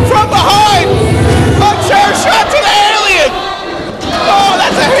minute! From behind! A chair shot to the alien! Oh,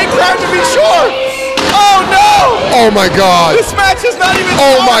 that's a hate crime to be sure! Oh no! Oh my God! This match is not even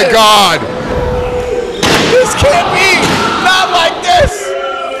Oh started. my God! This can't be! Not like this!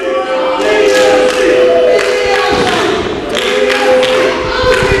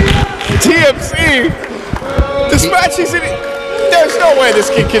 DMC! This match is in it. There's no way this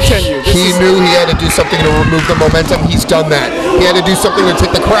can continue. He knew he had to do something to remove the momentum. He's done that. He had to do something to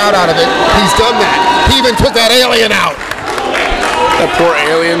take the crowd out of it. He's done that. He even took that alien out. That poor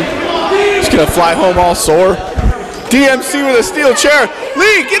alien. He's going to fly home all sore. DMC with a steel chair.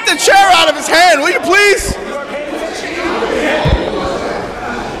 Lee, get the chair out of his hand, will you please?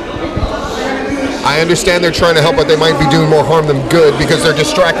 I understand they're trying to help, but they might be doing more harm than good because they're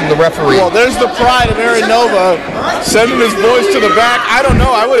distracting the referee. Well, there's the pride of Aranova sending his boys to the back. I don't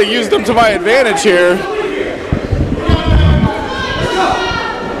know. I would have used them to my advantage here.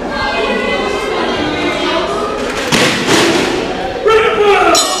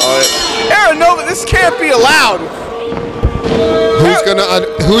 Aranova, this can't be allowed.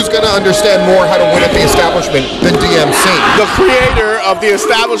 Who's gonna understand more how to win at the establishment than DMC? The creator of the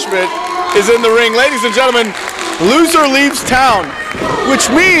establishment is in the ring. Ladies and gentlemen, loser leaves town, which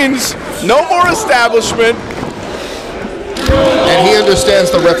means no more establishment. And he understands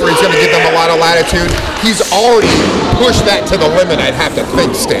the referee's going to give them a lot of latitude. He's already pushed that to the limit, I'd have to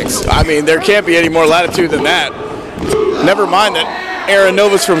think, Stix. I mean, there can't be any more latitude than that. Never mind that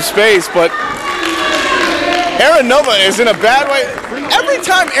Aranova's from space, but Aranova is in a bad way. Every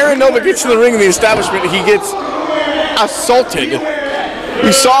time Aranova gets in the ring in the establishment, he gets assaulted.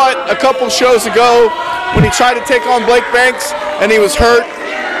 We saw it a couple shows ago when he tried to take on Blake Banks and he was hurt.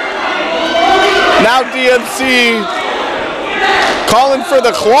 Now DMC calling for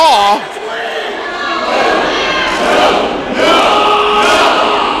the claw.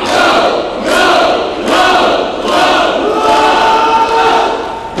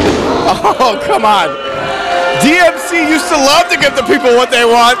 come on. DMC used to love to give the people what they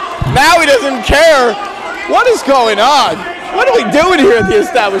want. Now he doesn't care. What is going on? What are we doing here at the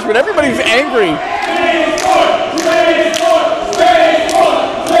establishment? Everybody's angry.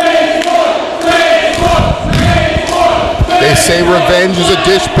 They say revenge is a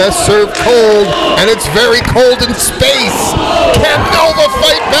dish best served cold, and it's very cold in space. Can Nova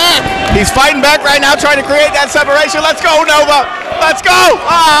fight back? He's fighting back right now, trying to create that separation. Let's go, Nova. Let's go.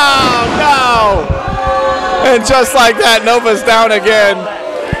 Oh, no. And just like that, Nova's down again.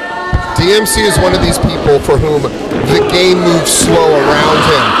 DMC is one of these people for whom the game moves slow around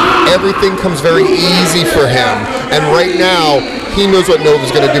him. Everything comes very easy for him. And right now, he knows what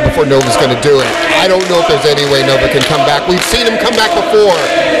Nova's going to do before Nova's going to do it. I don't know if there's any way Nova can come back. We've seen him come back before,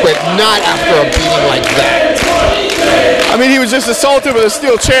 but not after a beating like that. I mean, he was just assaulted with a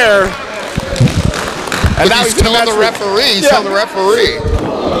steel chair. And but now he's telling the referee. He's telling the referee.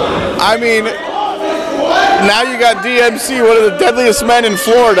 I mean, now you got DMC, one of the deadliest men in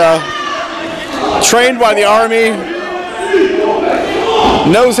Florida, trained by the Army,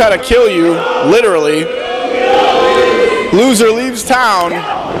 knows how to kill you, literally. Loser leaves town.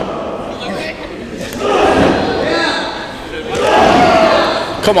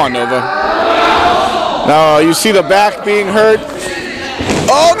 Come on, Nova. No, you see the back being hurt.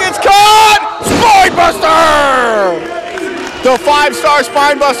 Oh, gets caught! Spine buster! The 5-star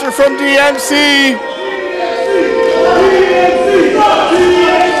spine buster from DMC.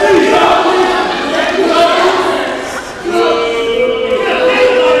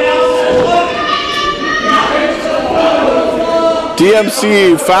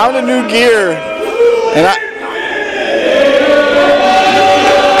 DMC found a new gear, and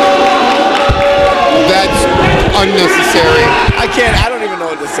that's unnecessary. I don't even know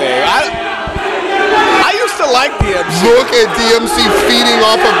what to say. I used to like DMC. Look at DMC feeding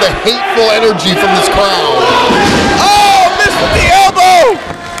off of the hateful energy from this crowd. Oh, missed with the elbow.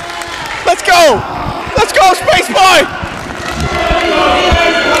 Let's go. Let's go, Space Boy.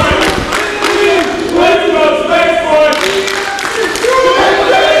 Let's go, Space Boy.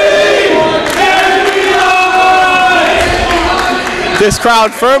 This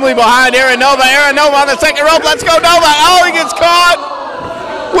crowd firmly behind Aaron Nova. Aaron Nova on the second rope. Let's go, Nova. Oh, he gets caught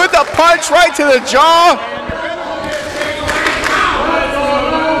with a punch right to the jaw. Let's go,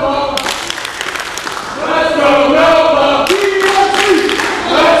 Nova. Let's go, Nova.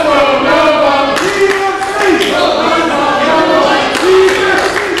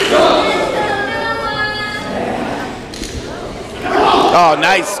 Oh,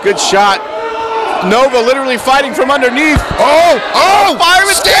 nice. Good shot. Nova literally fighting from underneath. Oh, fire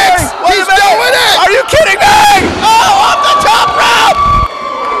with Stix! He's doing it! Are you kidding me? Oh, off the top rope!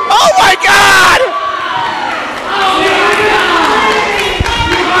 Oh my God!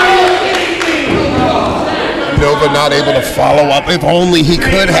 Nova not able to follow up. If only he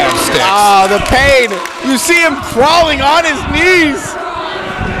could have, Stix. Oh, the pain. You see him crawling on his knees.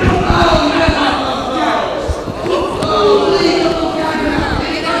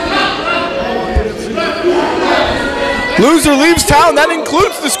 Loser leaves town. That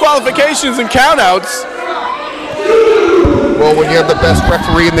includes disqualifications and countouts. Well, when you have the best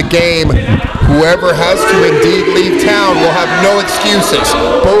referee in the game, whoever has to indeed leave town will have no excuses.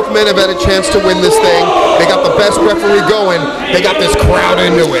 Both men have had a chance to win this thing. They got the best referee going. They got this crowd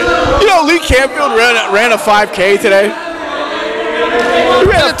into it. You know, Lee Canfield ran a 5K today. He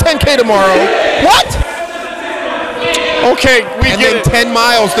ran a 10K tomorrow. What? Okay, we get then 10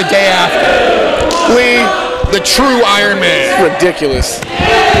 miles the day after. Lee. The true Iron Man. It's ridiculous.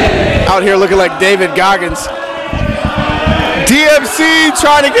 Out here looking like David Goggins. DMC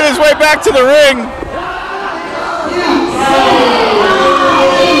trying to get his way back to the ring.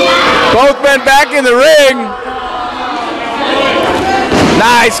 Both men back in the ring.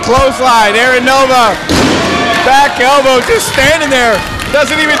 Nice clothesline. Aaron Nova. Back elbow just standing there.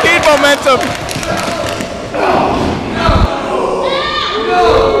 Doesn't even need momentum.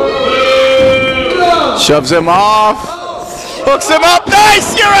 Shoves him off. Hooks him up.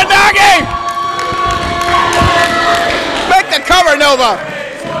 Nice! Uranage! Make the cover, Nova.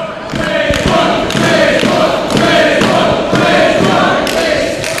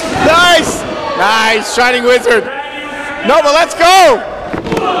 Nice! Nice. Shining Wizard. Nova, let's go!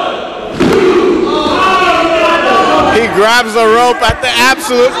 He grabs the rope at the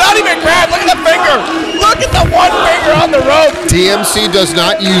absolute, not even grab, look at the finger. Look at the one finger on the rope. DMC does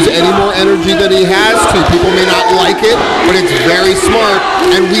not use any more energy than he has to. People may not like it, but it's very smart.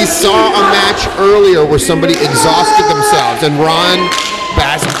 And we saw a match earlier where somebody exhausted themselves and Ron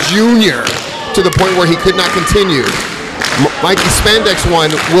Bass Jr. to the point where he could not continue. Mikey Spandex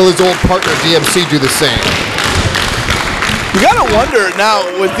won. Will his old partner DMC do the same? You gotta wonder now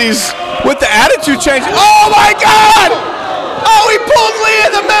with the attitude change. Oh my God! Oh, he pulled Lee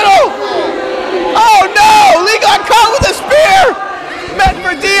in the middle. Oh no! Lee got caught with a spear. Meant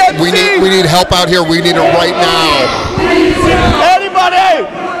for DMC. We need help out here. We need it right now. Anybody?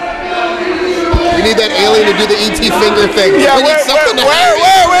 We need that alien to do the ET finger thing. Yeah, we need something to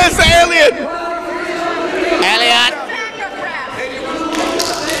where's the alien? Alien.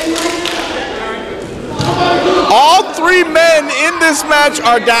 All 3 men in this match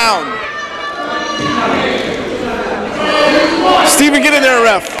are down. Steven, get in there,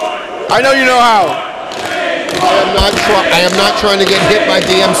 ref. I know you know how. I am not trying to get hit by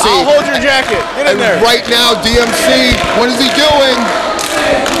DMC. I'll hold your jacket. Get in there. Right now, DMC, what is he doing?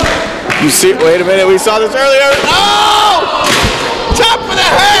 You see, wait a minute, we saw this earlier. Oh! Top of the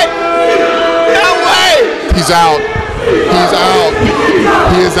head! No way! He's out. He's out.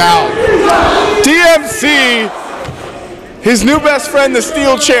 He is out. DMC, his new best friend, the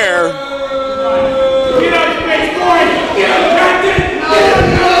steel chair.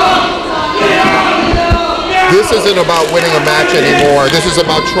 This isn't about winning a match anymore. This is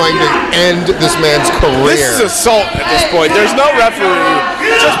about trying to end this man's career. This is assault at this point. There's no referee.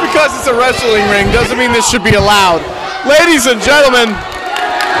 Just because it's a wrestling ring doesn't mean this should be allowed. Ladies and gentlemen,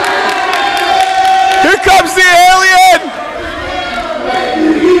 here comes the alien!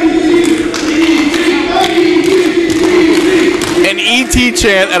 An ET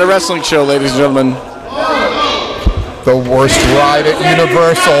chant at a wrestling show, ladies and gentlemen. The worst ride at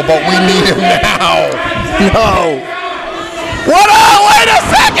Universal, but we need him now. No. What? Oh, wait a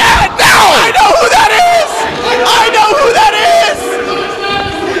second! No! I know who that is! I know who that is!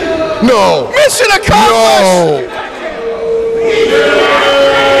 No. Mission accomplished! No.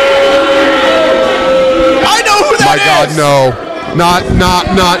 I know who that is! My God, no.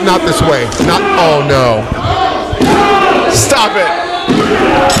 Not this way. Not, oh no. Stop it.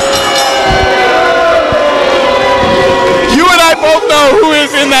 You and I both know who is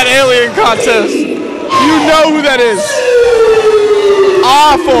in that alien contest. You know who that is.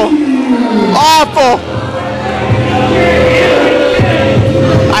 Awful. Awful.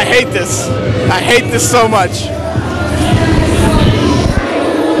 I hate this. I hate this so much.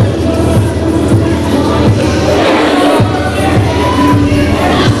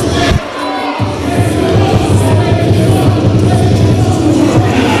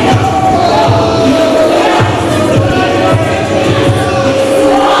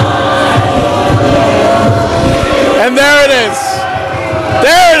 And there it is.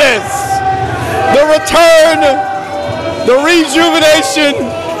 There it is. The return, the rejuvenation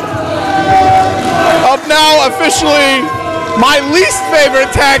of now officially my least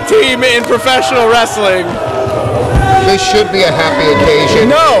favorite tag team in professional wrestling. This should be a happy occasion.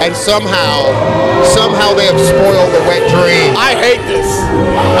 No. And somehow they have spoiled the wet dream. I hate this.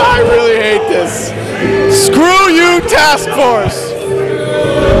 I really hate this. Screw you, Task Force.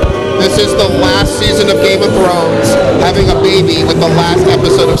 This is the last season of Game of Thrones, having a baby with the last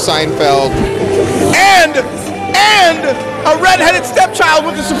episode of Seinfeld. And a redheaded stepchild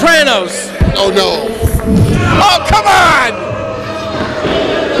with the Sopranos. Oh no. Oh, come on!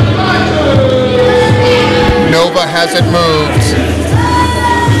 Nova hasn't moved.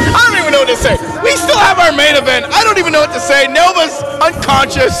 I don't even know what to say. We still have our main event. I don't even know what to say. Nova's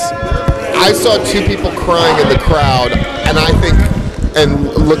unconscious. I saw 2 people crying in the crowd, and I think, and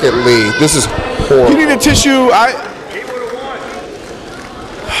look at Lee. This is horrible. You need a tissue.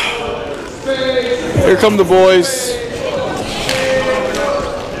 Here come the boys.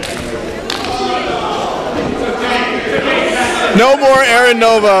 No more Aaron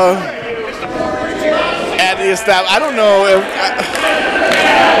Nova at the establishment. I don't know if.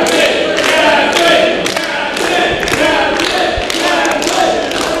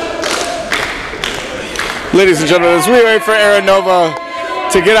 Ladies and gentlemen, as we wait for Aaron Nova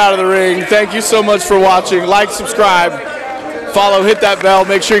to get out of the ring, thank you so much for watching. Like, subscribe, follow, hit that bell.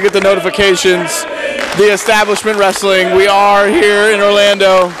 Make sure you get the notifications. The Establishment Wrestling. We are here in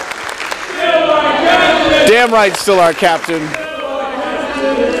Orlando. Damn right, still our captain.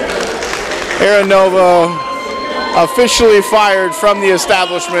 Aaron Nova officially fired from the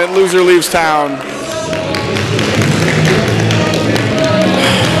establishment. Loser leaves town.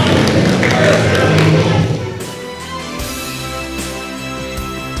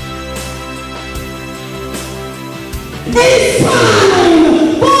 It's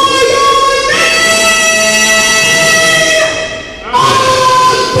time for your name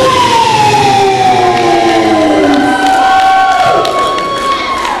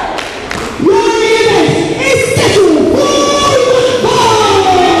is scheduled for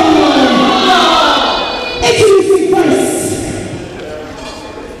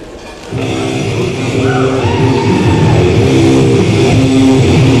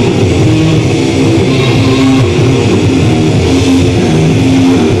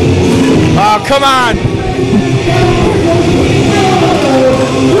come on.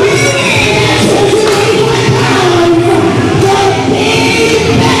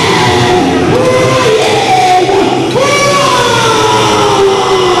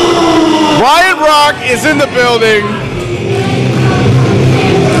 Brian Brock is in the building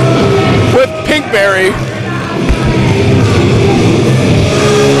with Pinkberry.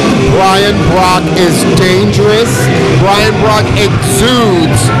 Brian Brock is dangerous. Brian Brock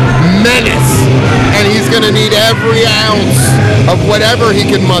exudes menace, and he's going to need every ounce of whatever he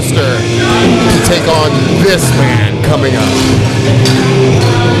can muster to take on this man coming up.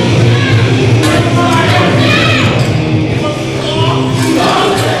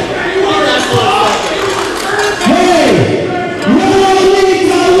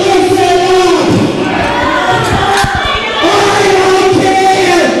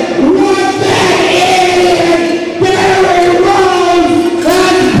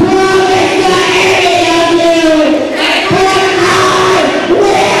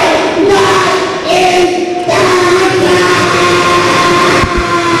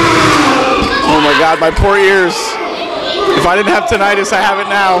 God, my poor ears. If I didn't have tinnitus, I have it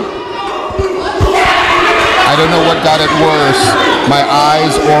now. I don't know what got it worse, my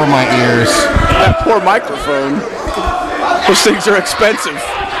eyes or my ears. That poor microphone. Those things are expensive.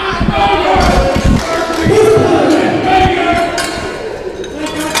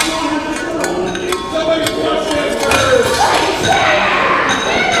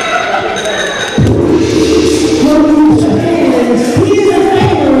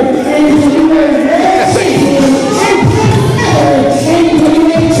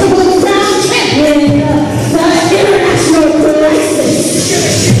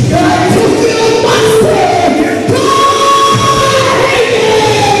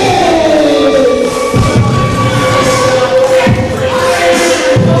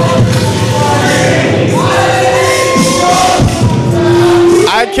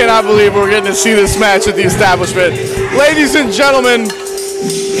 I cannot believe we're getting to see this match at the establishment. Ladies and gentlemen,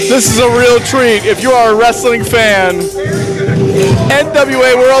 this is a real treat. If you are a wrestling fan,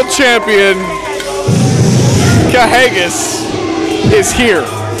 NWA World Champion Kahagas is here.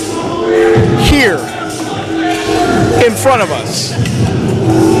 Here. In front of us.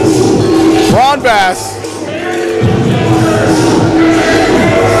 Ron Bass.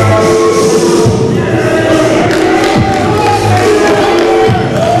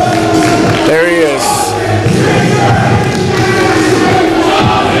 There he is.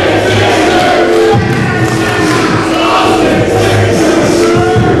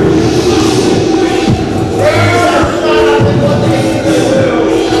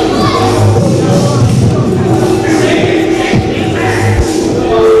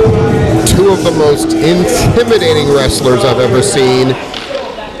 Two of the most intimidating wrestlers I've ever seen,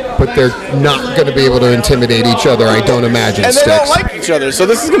 but they're not going to be able to intimidate each other, I don't imagine, And they Stix. don't like each other, so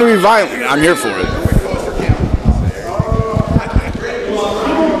this is going to be violent. I'm here for it.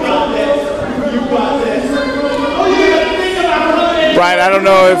 Brian, I don't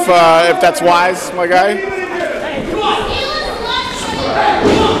know if that's wise, my guy.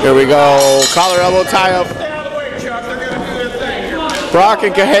 Here we go. Collar elbow tie up. Brock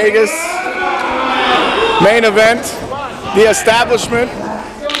and Kahagas. Main event. The establishment.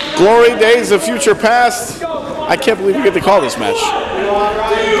 Glory days of future past. I can't believe we get to call this match.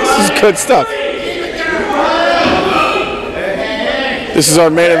 This is good stuff. This is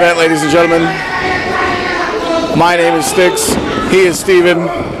our main event, ladies and gentlemen. My name is Stix. He is Steven.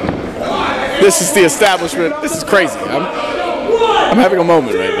 This is the establishment. This is crazy. I'm having a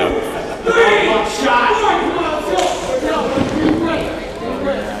moment right now.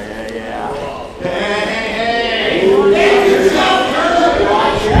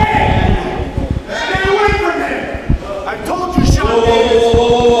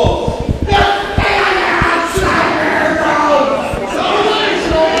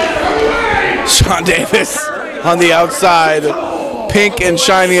 Sean Davis on the outside, pink and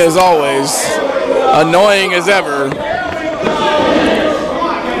shiny as always, annoying as ever.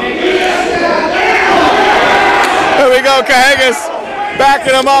 There we go, Kahagas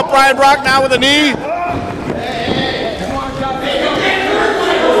backing him up. Brian Brock now with a knee.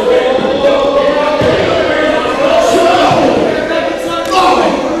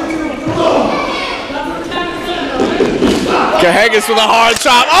 Kahagas with a hard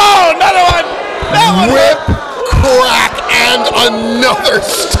chop. Oh, another one. Whip, crack, and another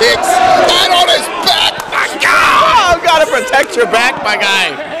Stix. And on his back, my God. Oh, gotta protect your back, my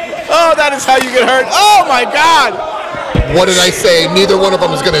guy. Oh, that is how you get hurt. Oh, my God. What did I say? Neither one of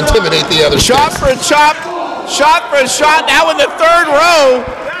them is going to intimidate the other. Shot for a chop. Shot for a shot. Now in the third row.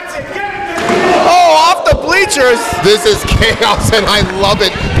 Oh, off the bleachers. This is chaos, and I love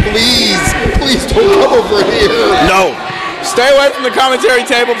it. Please, please don't come over here. No. Stay away from the commentary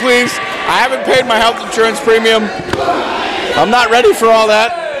table, please. I haven't paid my health insurance premium. I'm not ready for all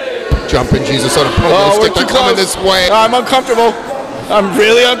that. Jumping Jesus on a promo stick. They're coming this way. I'm uncomfortable. I'm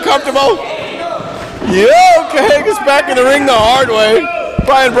really uncomfortable. Yo, Kahagas back in the ring the hard way.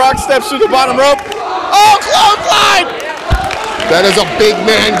 Brian Brock steps through the bottom rope. Oh, clothesline! That is a big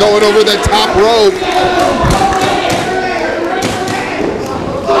man going over the top rope.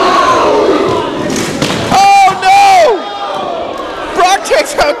 Oh no! Brock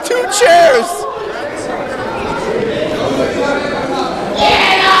takes out 2 chairs.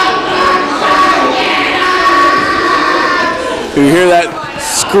 You hear that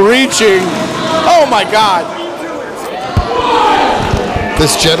screeching? Oh my God!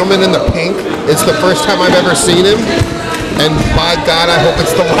 This gentleman in the pink, it's the first time I've ever seen him, and my God, I hope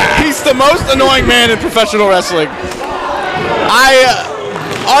it's the last. He's the most annoying man in professional wrestling. I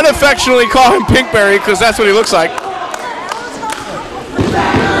unaffectionately call him Pinkberry because that's what he looks like.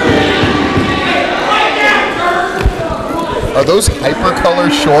 Are those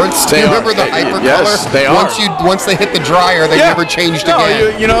hypercolor shorts? Do you remember the hypercolor? Yes, they are. Once they hit the dryer, they never changed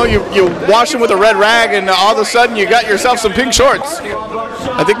again. You wash them with a red rag, and all of a sudden you got yourself some pink shorts.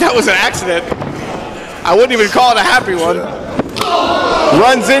 I think that was an accident. I wouldn't even call it a happy one.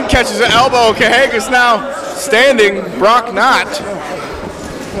 Runs in, catches an elbow. Kahagas now standing. Brock not.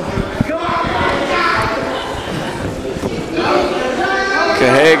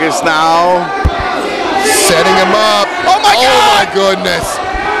 Kahagas now setting him up. Oh my God! Oh my goodness!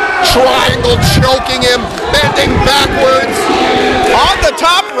 Triangle choking him, bending backwards on the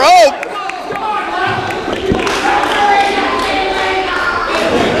top rope.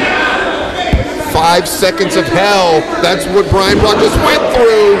 5 seconds of hell. That's what Brian Brock just went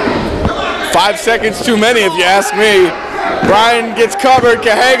through. 5 seconds too many, if you ask me. Brian gets covered.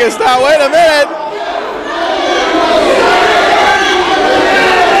 Kahagas now. Wait a minute.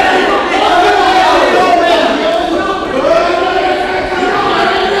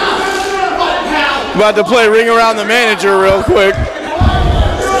 About to play Ring Around the Manager real quick.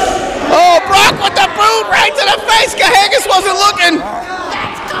 Oh, Brock with the boot right to the face. Kahagas wasn't looking.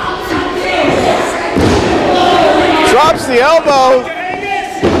 Drops the elbow.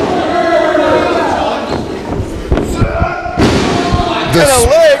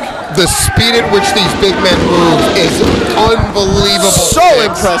 The speed at which these big men move is unbelievable. So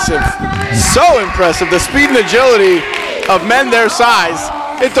impressive. So impressive. The speed and agility of men their size.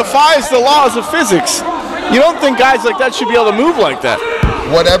 It defies the laws of physics. You don't think guys like that should be able to move like that.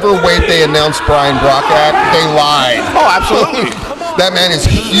 Whatever weight they announced Brian Brock at, they lied. Oh, absolutely. That man is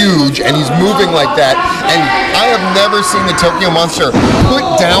huge, and he's moving like that. And I have never seen the Tokyo Monster put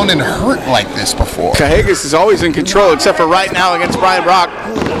down and hurt like this before. Kahagas is always in control, except for right now against Brian Brock.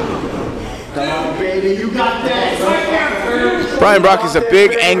 Come on, baby, you got that. Brian Brock is a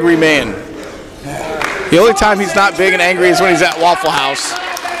big, angry man. The only time he's not big and angry is when he's at Waffle House.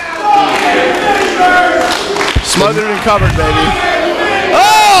 Smothered and covered, baby.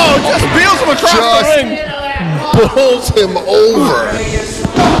 Oh, just peels him across the ring. Pulls him over.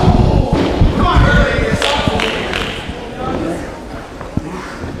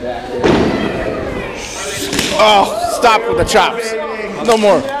 Oh, stop with the chops. No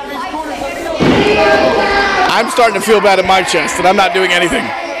more. I'm starting to feel bad in my chest, and I'm not doing anything.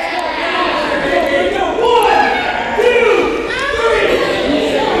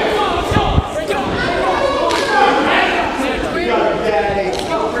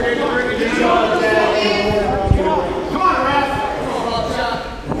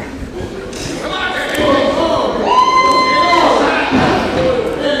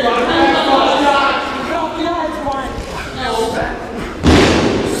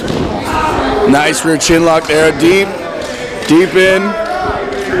 Nice rear chin lock there, deep in.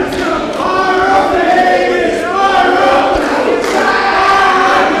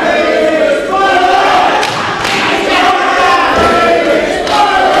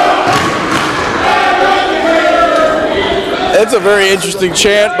 It's a very interesting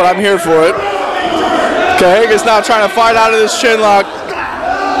chant, but I'm here for it. Kahagas now trying to fight out of this chin lock.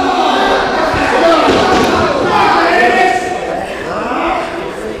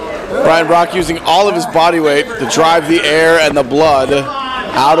 Brian Brock using all of his body weight to drive the air and the blood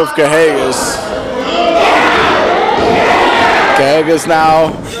out of Kahagas. Kahagas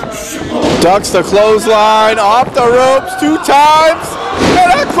now ducks the clothesline off the ropes 2 times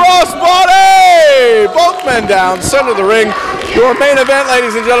and a crossbody! Both men down, center of the ring. Your main event,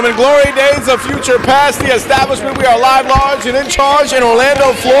 ladies and gentlemen, Glory Days of Future Past, the establishment. We are live, large, and in charge in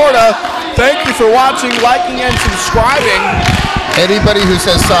Orlando, Florida. Thank you for watching, liking, and subscribing. Anybody who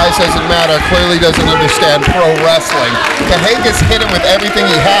says size doesn't matter clearly doesn't understand pro wrestling. Kahagas hit him with everything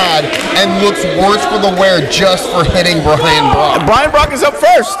he had and looks worse for the wear just for hitting Brian Brock. And Brian Brock is up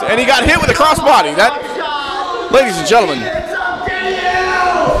first, and he got hit with a crossbody. That, ladies and gentlemen.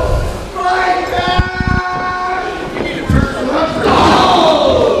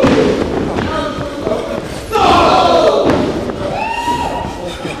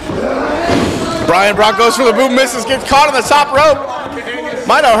 Brian Brock goes for the boom, misses, gets caught on the top rope.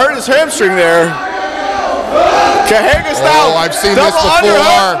 Might have hurt his hamstring there. Kahagas now. Oh, I've seen this before.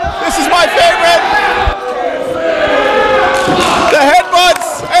 Underhook. This is my favorite. The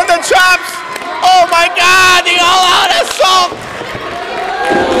headbutts and the chops. Oh my God, the all-out assault.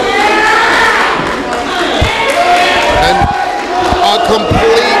 And a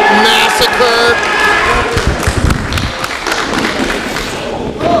complete massacre.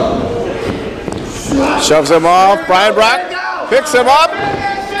 Shoves him off. Brian Brock picks him up.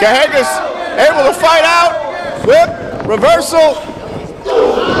 Kahagas able to fight out. Whip, reversal,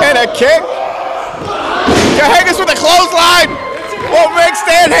 and a kick. Kahagas with a clothesline. Will make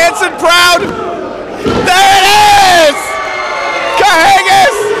Stan Hansen proud. There it is!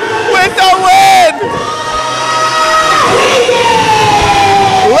 Kahagas with the win!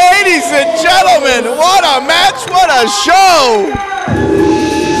 Ladies and gentlemen, what a match, what a show!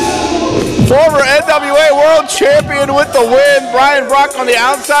 Former NWA World Champion with the win. Brian Brock on the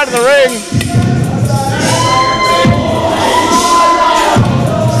outside of the ring.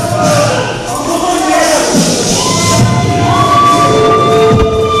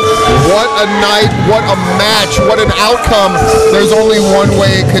 What a night, what a match, what an outcome. There's only one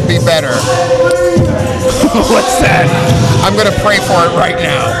way it could be better. What's that? I'm gonna pray for it right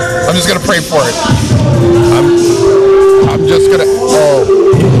now. I'm just gonna pray for it. I'm just gonna,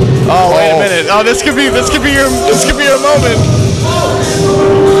 Oh, wait a minute. Oh, this could be your moment.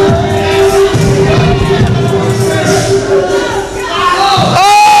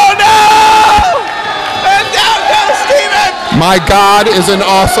 Oh no! And down goes Steven! My God is an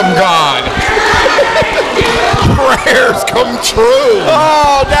awesome God. Prayers come true.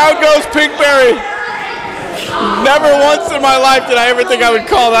 Oh, down goes Pinkberry. Never once in my life did I ever think I would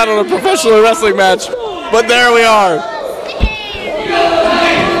call that on a professional wrestling match. But there we are.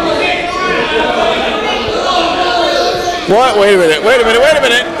 What? Wait a minute.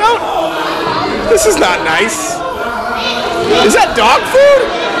 Don't. This is not nice. Is that dog food?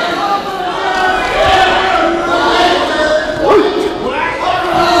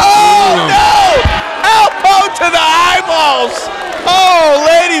 Oh, no! Elbow to the eyeballs! Oh,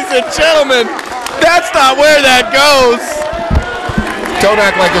 ladies and gentlemen, that's not where that goes. Don't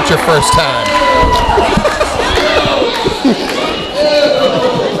act like it's your first time.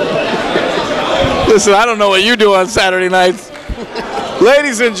 Listen, I don't know what you do on Saturday nights.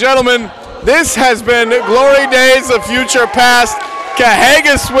 Ladies and gentlemen, this has been Glory Days of Future Past.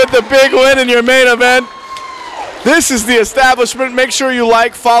 Kahagas with the big win in your main event. This is the establishment. Make sure you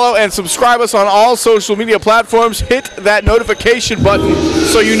like, follow, and subscribe us on all social media platforms. Hit that notification button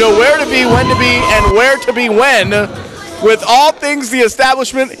so you know where to be, when to be, and where to be when. With all things the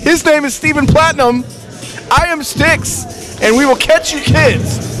establishment, his name is Stephen Platinum. I am Stix, and we will catch you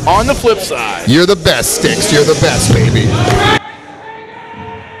kids on the flip side. You're the best, Stix. You're the best, baby.